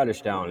Taylor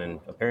Radish down?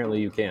 And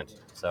apparently you can't.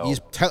 So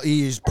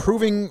he's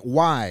proving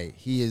why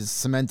he is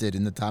cemented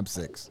in the top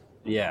 6.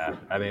 Yeah.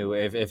 I mean,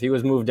 if he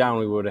was moved down,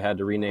 we would have had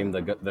to rename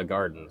the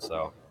Garden.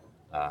 So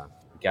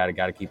got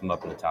to keep him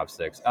up in the top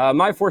 6.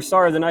 My 4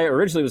 star of the night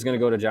originally was going to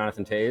go to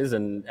Jonathan Toews,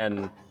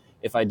 and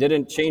if I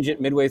didn't change it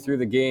midway through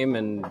the game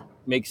and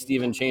make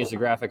Steven change the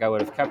graphic, I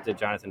would have kept it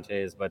Jonathan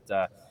Toews. But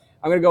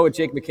I'm going to go with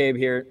Jake McCabe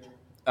here.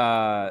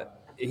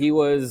 He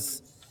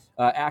was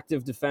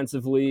active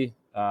defensively.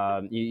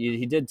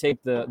 He did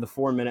take the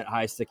 4-minute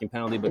high sticking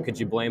penalty, but could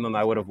you blame him?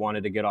 I would have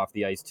wanted to get off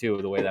the ice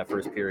too, the way that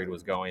first period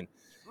was going.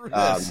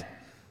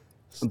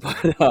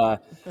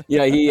 But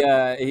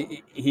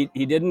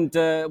he didn't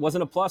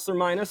wasn't a plus or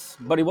minus,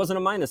 but he wasn't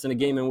a minus in a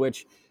game in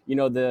which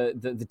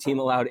the team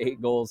allowed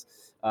 8 goals.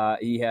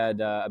 He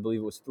had I believe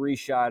it was 3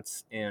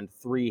 shots and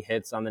 3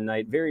 hits on the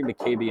night. Very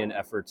McCabean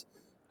effort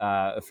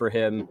for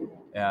him.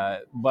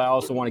 But I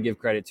also want to give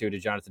credit to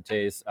Jonathan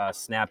Toews.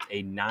 Snapped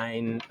a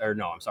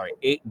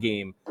 8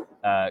 game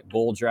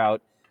goal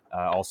drought.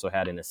 Also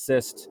had an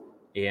assist,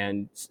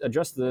 and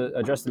address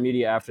the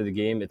media after the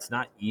game. It's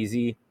not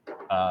easy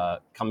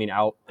coming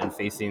out and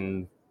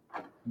facing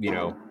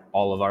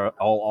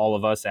all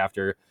of us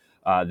after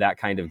that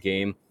kind of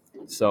game.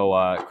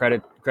 So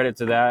credit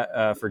to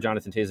that for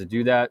Jonathan Toews to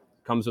do that.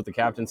 Comes with the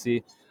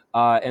captaincy,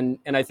 and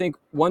I think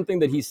one thing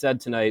that he said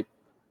tonight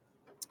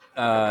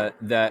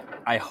that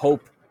I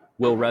hope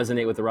will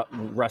resonate with the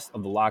rest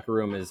of the locker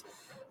room is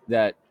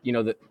that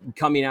the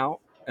coming out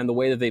and the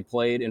way that they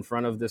played in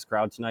front of this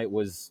crowd tonight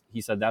was,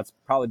 he said, that's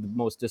probably the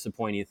most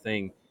disappointing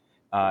thing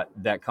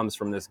that comes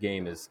from this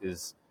game is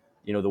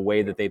the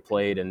way that they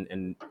played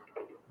and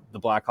the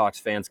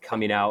Blackhawks fans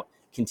coming out,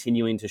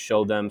 continuing to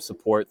show them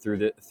support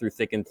through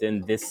thick and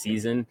thin this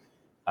season,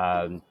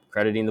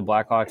 crediting the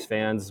Blackhawks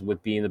fans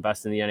with being the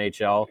best in the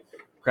NHL,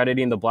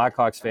 crediting the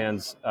Blackhawks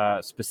fans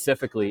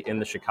specifically in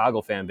the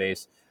Chicago fan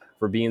base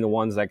for being the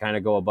ones that kind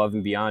of go above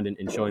and beyond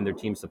and showing their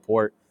team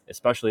support,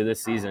 especially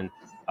this season.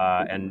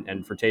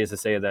 And for Toews to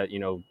say that,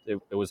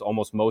 it was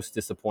almost most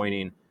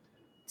disappointing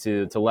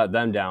to let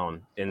them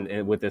down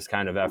in with this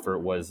kind of effort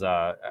was,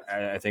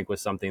 I think,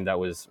 was something that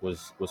was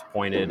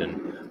pointed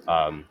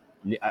and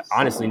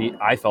honestly,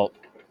 I felt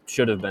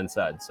should have been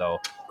said. So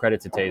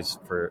credit to Toews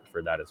for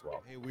that as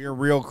well. Hey, we are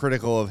real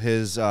critical of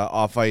his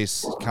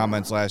off-ice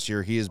comments last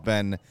year. He has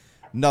been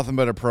nothing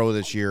but a pro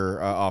this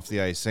year off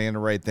the ice, saying the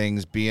right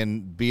things,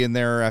 being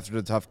there after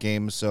the tough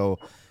games. So,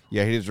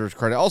 yeah, he deserves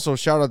credit. Also,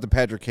 shout out to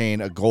Patrick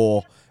Kane, a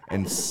goal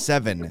and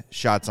 7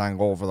 shots on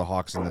goal for the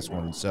Hawks in this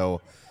one.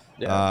 So,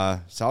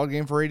 solid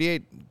game for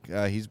 88.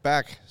 He's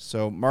back.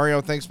 So,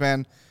 Mario, thanks,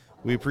 man.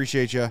 We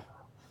appreciate you.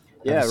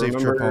 Yeah, safe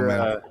trip home,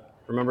 man.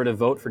 Remember to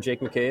vote for Jake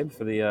McCabe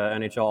for the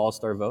NHL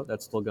All-Star vote.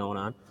 That's still going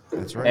on.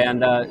 That's right.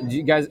 And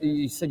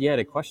you said you had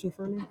a question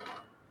for me?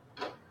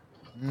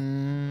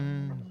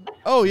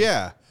 Oh,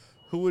 yeah.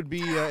 Who would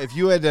be, if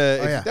you had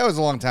to, that was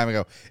a long time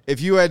ago.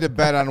 If you had to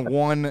bet on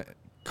one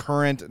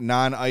current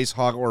non-Ice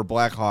Hawk or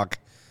Blackhawk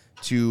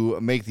to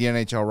make the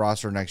NHL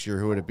roster next year,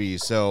 who would it be?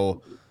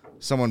 So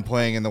someone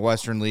playing in the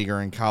Western League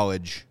or in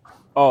college.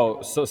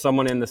 Oh, so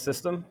someone in the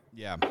system?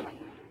 Yeah.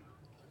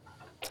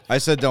 I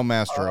said Del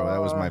Mastro. That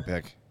was my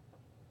pick.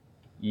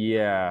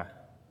 Yeah.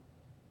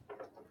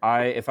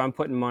 If I'm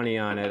putting money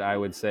on it, I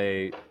would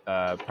say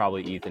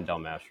probably Ethan Del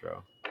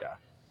Mastro. Yeah.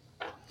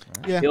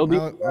 Yeah,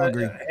 I'll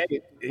agree.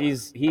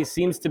 He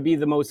seems to be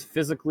the most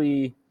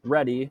physically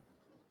ready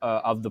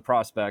of the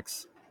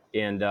prospects,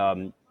 and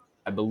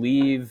I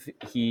believe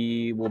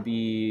he will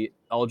be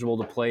eligible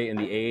to play in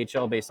the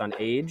AHL based on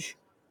age.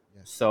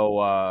 Yes.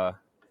 So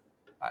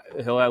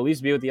he'll at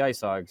least be with the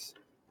Ice Hogs,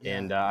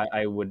 and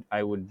I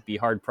would be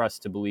hard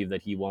pressed to believe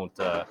that he won't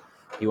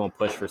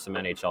push for some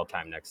NHL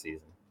time next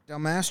season. Del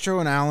Mastro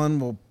and Allen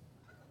will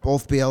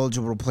both be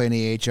eligible to play in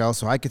the AHL,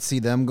 so I could see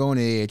them going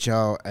to the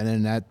AHL and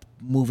then that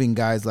moving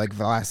guys like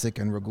Vlasic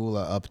and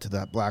Regula up to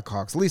the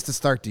Blackhawks, at least to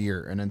start the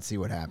year, and then see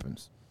what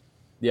happens.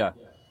 Yeah,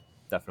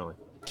 definitely.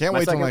 Can't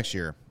wait till next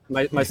year.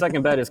 My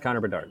second bet is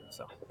Connor Bedard.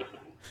 So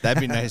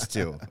that'd be nice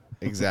too.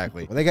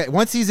 Exactly. Well,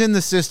 once he's in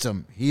the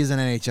system, he is an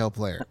NHL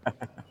player.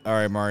 All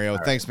right, Mario.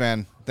 Thanks,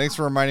 man. Thanks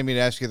for reminding me to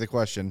ask you the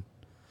question.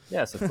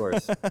 Yes, of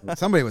course.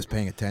 Somebody was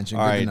paying attention.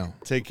 All Good right, to know.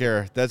 Take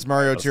care. That's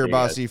Mario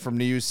Tirabassi from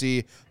the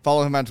UC.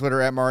 Follow him on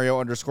Twitter at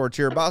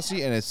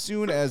Mario_Tirabassi. And as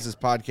soon as this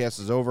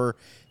podcast is over,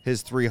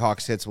 his 3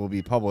 Hawks hits will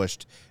be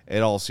published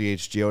at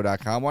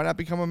allchgo.com. Why not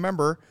become a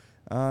member?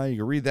 You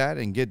can read that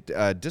and get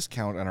a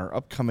discount on our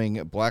upcoming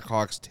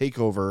Blackhawks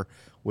takeover,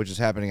 which is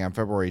happening on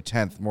February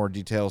 10th. More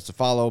details to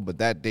follow, but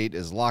that date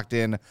is locked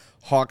in.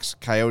 Hawks,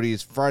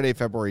 Coyotes, Friday,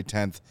 February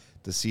 10th.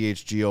 The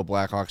CHGO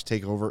Blackhawks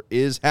takeover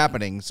is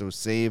happening, so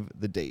save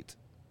the date.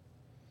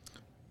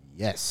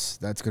 Yes,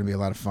 that's going to be a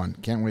lot of fun.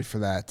 Can't wait for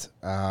that.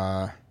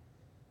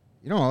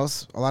 You know what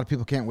else a lot of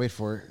people can't wait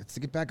for? It's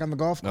to get back on the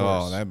golf course.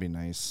 Oh, that'd be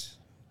nice.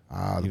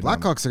 The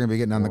Blackhawks are going to be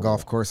getting on the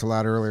golf course a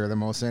lot earlier than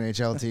most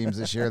NHL teams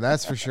this year.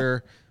 That's for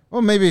sure.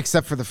 Well, maybe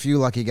except for the few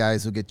lucky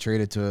guys who get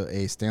traded to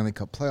a Stanley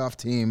Cup playoff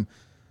team.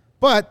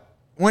 But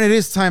when it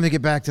is time to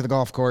get back to the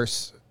golf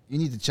course, you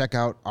need to check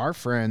out our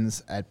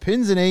friends at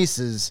Pins and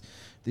Aces,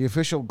 the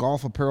official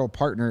golf apparel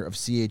partner of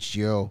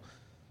CHGO.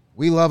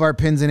 We love our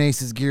Pins and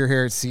Aces gear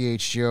here at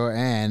CHGO,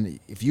 and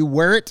if you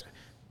wear it,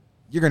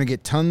 you're going to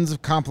get tons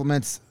of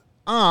compliments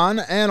on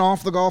and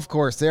off the golf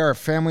course. They are a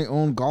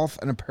family-owned golf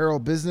and apparel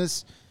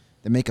business.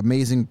 They make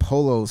amazing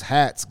polos,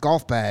 hats,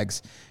 golf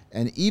bags,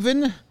 and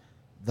even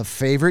the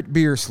favorite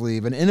beer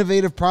sleeve, an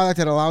innovative product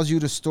that allows you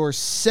to store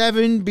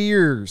 7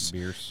 beers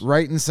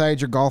right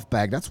inside your golf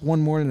bag. That's one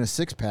more than a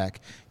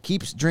 6-pack.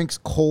 Keeps drinks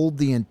cold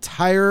the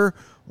entire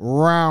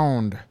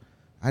round.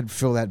 I'd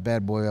fill that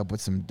bad boy up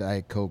with some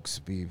Diet Cokes.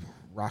 Be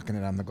rocking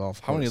it on the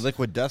golf course. How many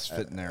liquid deaths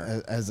fit in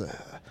there?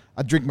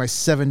 I drink my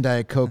 7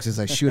 Diet Cokes as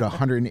I shoot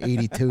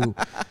 182.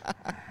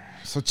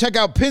 So check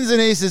out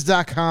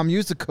pinsandaces.com.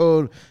 Use the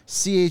code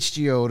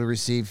CHGO to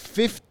receive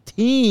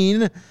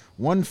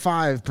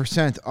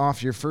 15%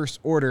 off your first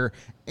order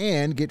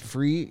and get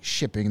free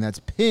shipping. That's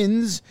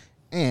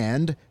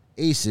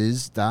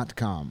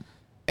pinsandaces.com.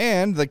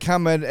 And the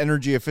ComEd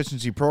Energy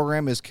Efficiency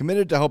Program is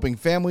committed to helping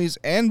families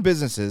and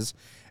businesses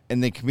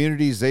in the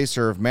communities they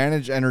serve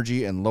manage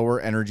energy and lower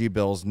energy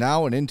bills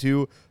now and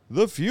into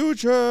the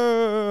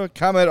future.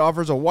 ComEd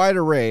offers a wide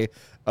array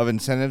of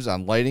incentives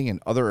on lighting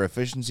and other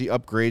efficiency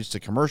upgrades to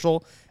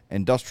commercial,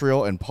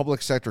 industrial, and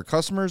public sector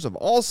customers of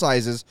all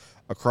sizes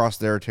across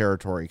their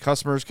territory.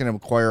 Customers can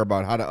inquire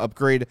about how to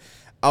upgrade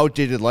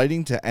outdated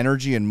lighting to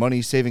energy and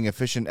money-saving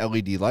efficient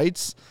LED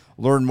lights,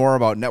 learn more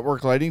about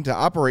network lighting to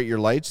operate your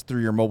lights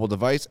through your mobile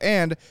device,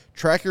 and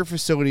track your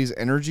facility's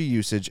energy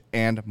usage,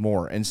 and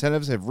more.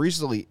 Incentives have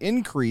recently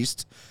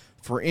increased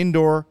for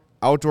indoor,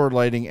 outdoor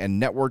lighting,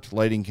 and networked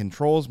lighting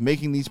controls,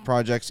 making these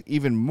projects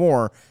even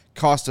more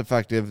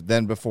cost-effective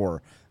than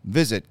before.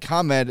 Visit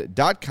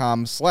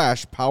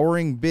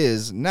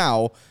ComEd.com/poweringbiz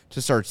now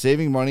to start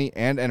saving money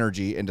and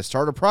energy. And to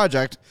start a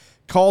project,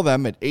 call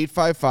them at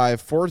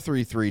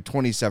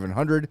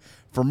 855-433-2700.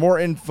 For more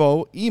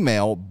info,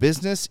 email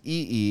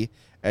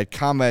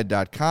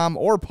businessee@comed.com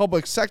or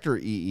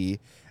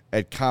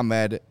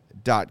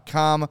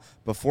publicsectoree@comed.com.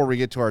 Before we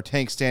get to our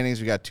tank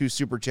standings, we got 2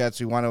 super chats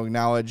we want to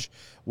acknowledge.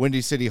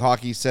 Windy City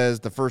Hockey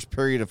says the first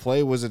period of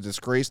play was a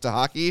disgrace to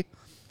hockey.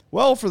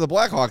 Well, for the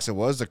Blackhawks it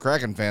was. The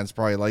Kraken fans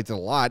probably liked it a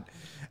lot.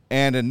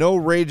 And a no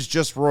rage,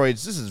 just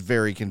roids. This is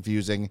very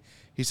confusing.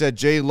 He said,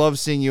 Jay, love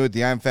seeing you at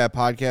the I'm Fat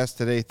podcast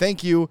today.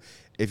 Thank you.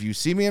 If you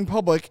see me in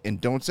public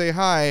and don't say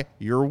hi,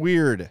 you're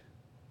weird.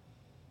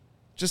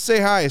 Just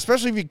say hi,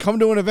 especially if you come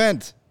to an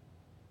event.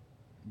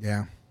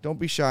 Yeah. Don't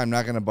be shy. I'm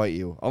not going to bite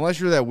you. Unless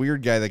you're that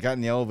weird guy that got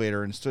in the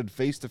elevator and stood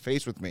face to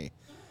face with me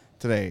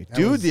today.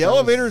 The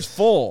elevator's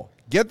full.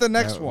 Get the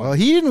next one. Well,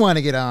 he didn't want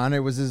to get on. It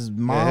was his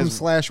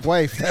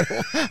mom/wife.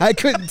 I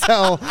couldn't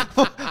tell.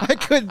 I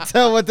couldn't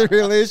tell what the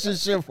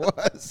relationship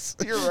was.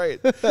 You're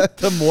right.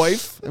 The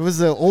wife. It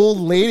was an old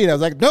lady. And I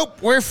was like,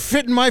 nope, we're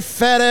fitting my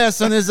fat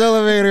ass on this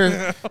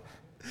elevator.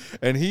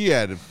 And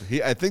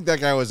I think that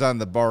guy was on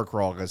the bar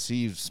crawl because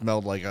he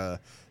smelled like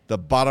the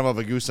bottom of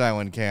a Goose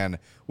Island can,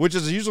 which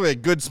is usually a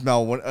good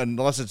smell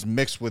unless it's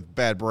mixed with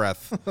bad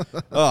breath.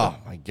 Oh,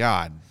 my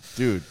God.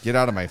 Dude, get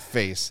out of my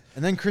face.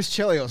 And then Chris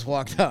Chelios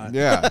walked on.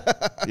 Yeah.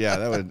 Yeah,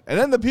 that would. And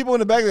then the people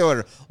in the back, they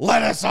would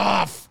let us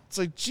off. It's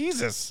like,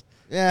 Jesus.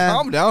 Yeah.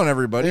 Calm down,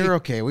 everybody. They were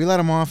okay. We let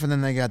them off, and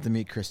then they got to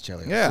meet Chris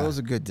Chelios. Yeah. So it was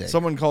a good day.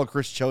 Someone called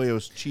Chris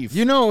Chelios chief.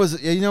 You know it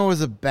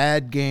was a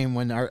bad game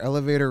when our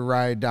elevator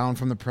ride down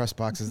from the press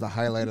box is the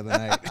highlight of the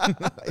night.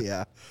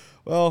 Yeah.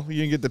 Well,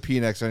 you can get the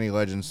P-Nex Any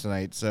Legends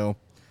tonight, so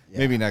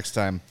maybe next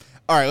time.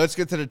 All right, let's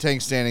get to the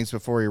tank standings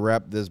before we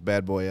wrap this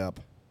bad boy up.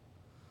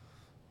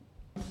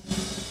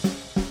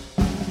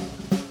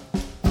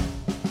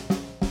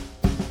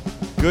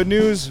 Good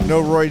news,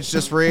 no roids,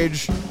 just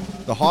rage.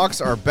 The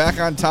Hawks are back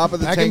on top of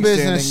the tank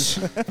standings.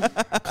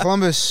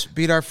 Columbus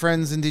beat our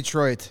friends in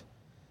Detroit.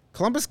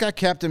 Columbus got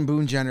Captain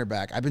Boone Jenner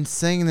back. I've been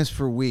saying this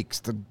for weeks.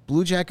 The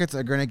Blue Jackets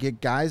are going to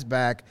get guys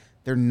back.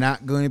 They're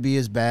not going to be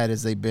as bad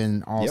as they've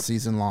been all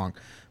season long.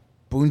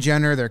 Boone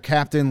Jenner, their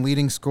captain,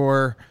 leading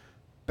scorer,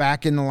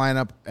 back in the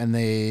lineup, and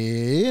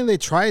they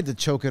tried to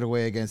choke it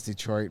away against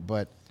Detroit,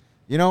 but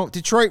you know,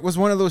 Detroit was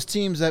one of those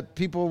teams that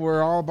people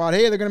were all about,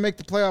 hey, they're going to make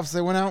the playoffs.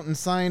 They went out and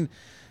signed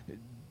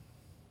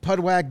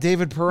Pudwack,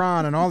 David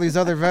Perron, and all these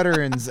other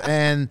veterans,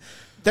 and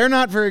they're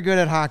not very good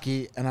at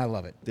hockey, and I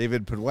love it.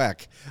 David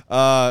Pudwack.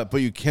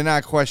 But you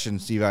cannot question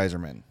Steve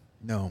Yzerman.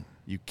 No.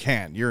 You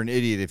can't. You're an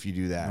idiot if you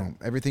do that. No.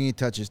 Everything he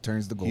touches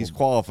turns to gold. He's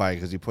qualified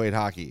because he played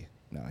hockey.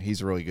 No,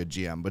 he's a really good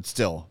GM, but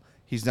still,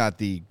 he's not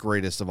the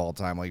greatest of all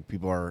time like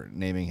people are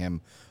naming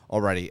him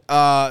already.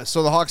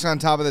 So the Hawks on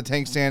top of the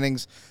tank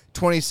standings,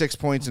 26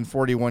 points in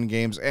 41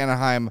 games.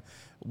 Anaheim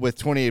with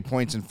 28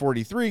 points in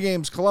 43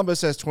 games.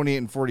 Columbus has 28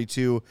 and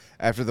 42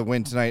 after the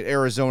win tonight.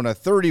 Arizona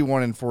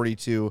 31 and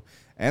 42.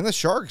 And the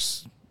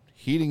Sharks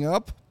heating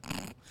up,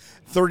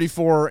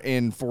 34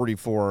 and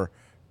 44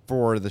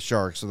 for the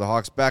Sharks. So the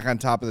Hawks back on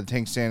top of the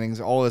tank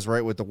standings. All is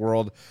right with the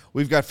world.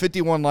 We've got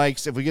 51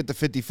 likes. If we get to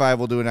 55,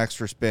 we'll do an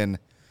extra spin.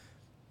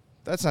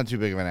 That's not too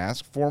big of an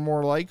ask. 4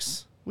 more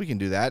likes? We can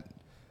do that.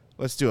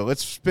 Let's do it.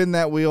 Let's spin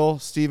that wheel,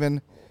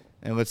 Steven,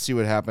 and let's see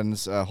what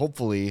happens.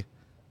 Hopefully,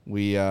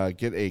 we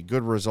get a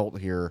good result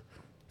here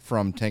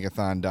from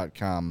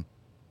tankathon.com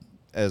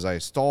as I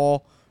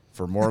stall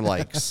for more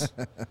likes.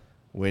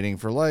 Waiting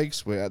for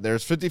likes.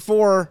 There's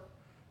 54.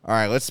 All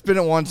right, let's spin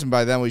it once, and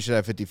by then we should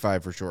have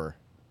 55 for sure.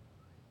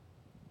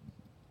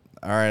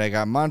 All right, I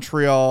got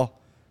Montreal,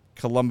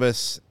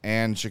 Columbus,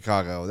 and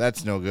Chicago.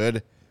 That's no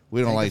good.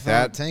 We don't like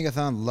that.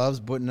 Tankathon loves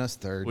putting us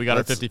third. We got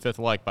our 55th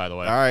like, by the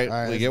way. All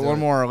right, we get one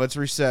more. Let's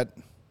reset.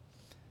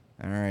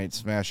 All right,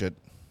 smash it.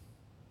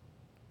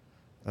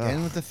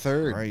 Again with the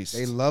third. Christ.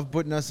 They love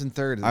putting us in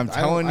third. I'm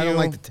telling you. I don't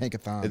like the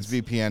Tankathons. It's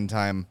VPN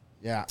time.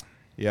 Yeah.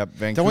 Yep.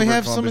 Vancouver, Don't we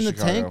have Columbus, some in the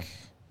Chicago. tank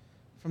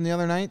from the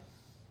other night?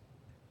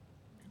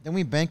 Didn't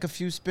we bank a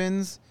few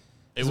spins?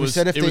 It We was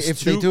said it was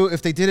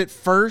if they did it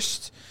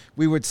first,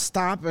 we would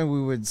stop and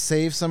we would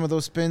save some of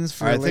those spins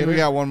for I later. think we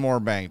got one more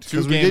banked. 2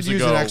 Because we games did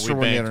use ago, an extra we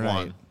one the banked other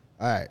one. night.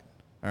 All right.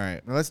 All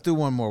right. Now let's do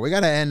one more. We got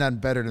to end on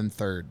better than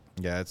third.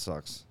 Yeah, it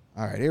sucks.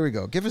 All right, here we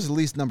go. Give us at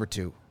least number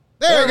 2.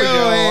 There we go.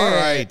 Hey. All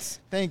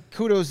right.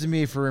 Kudos to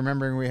me for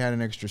remembering we had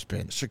an extra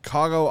spin.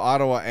 Chicago,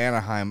 Ottawa,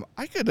 Anaheim.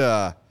 I could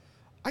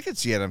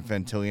see Adam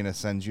Fantilli in a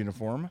Sens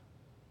uniform.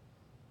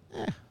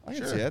 Yeah, I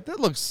can see it.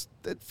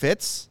 That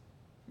fits.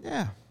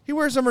 Yeah, He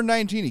wears number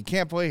 19. He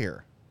can't play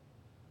here.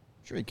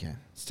 sure you can.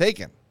 It's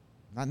taken.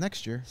 Not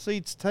next year.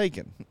 Seat's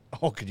taken.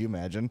 Oh, could you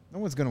imagine? No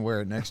one's going to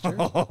wear it next year.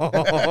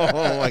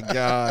 Oh, my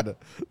God.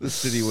 The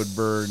city would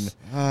burn.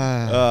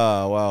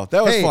 Oh, wow.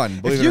 That was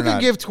fun, believe if it you or can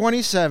not. give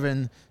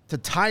 27 to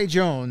Ty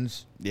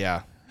Jones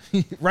Yeah.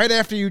 right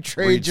after you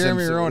trade Reed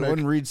Jeremy Simpson. Roenick.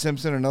 Wasn't Reed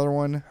Simpson another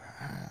one?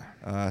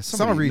 Reed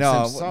Simpson.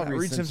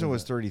 Reed Simpson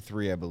was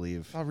 33, I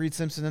believe. I'll read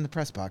Simpson in the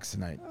press box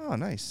tonight. Oh,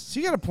 nice. So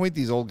you got to point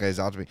these old guys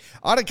out to me.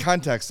 Out of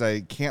context,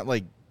 I can't,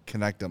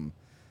 connect them.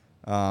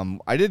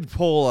 I did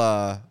pull,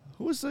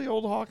 who was the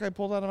old Hawk I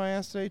pulled out of my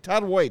ass today?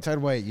 Todd White. Todd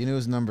White, you knew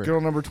his number.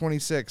 Girl number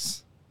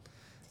 26.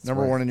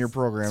 Number why- 1 in your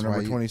program. that's Number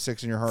why you-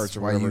 26 in your hearts That's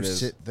or why whatever you it is.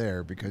 sit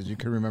there, because you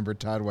can remember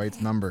Todd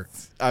White's number.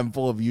 I'm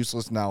full of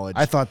useless knowledge.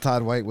 I thought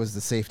Todd White was the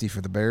safety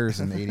for the Bears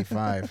in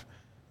 '85.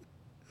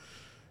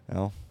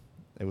 Well,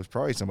 it was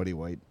probably somebody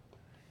white.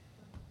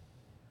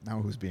 Now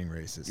who's being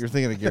racist? You're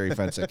thinking of Gary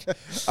Fensick.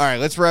 All right,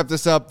 let's wrap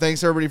this up.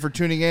 Thanks, everybody, for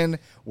tuning in.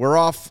 We're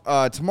off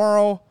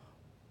tomorrow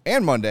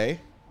and Monday.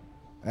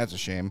 That's a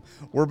shame.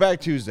 We're back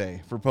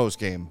Tuesday for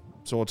postgame.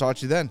 So we'll talk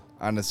to you then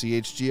on the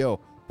CHGO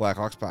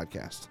Blackhawks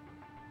podcast.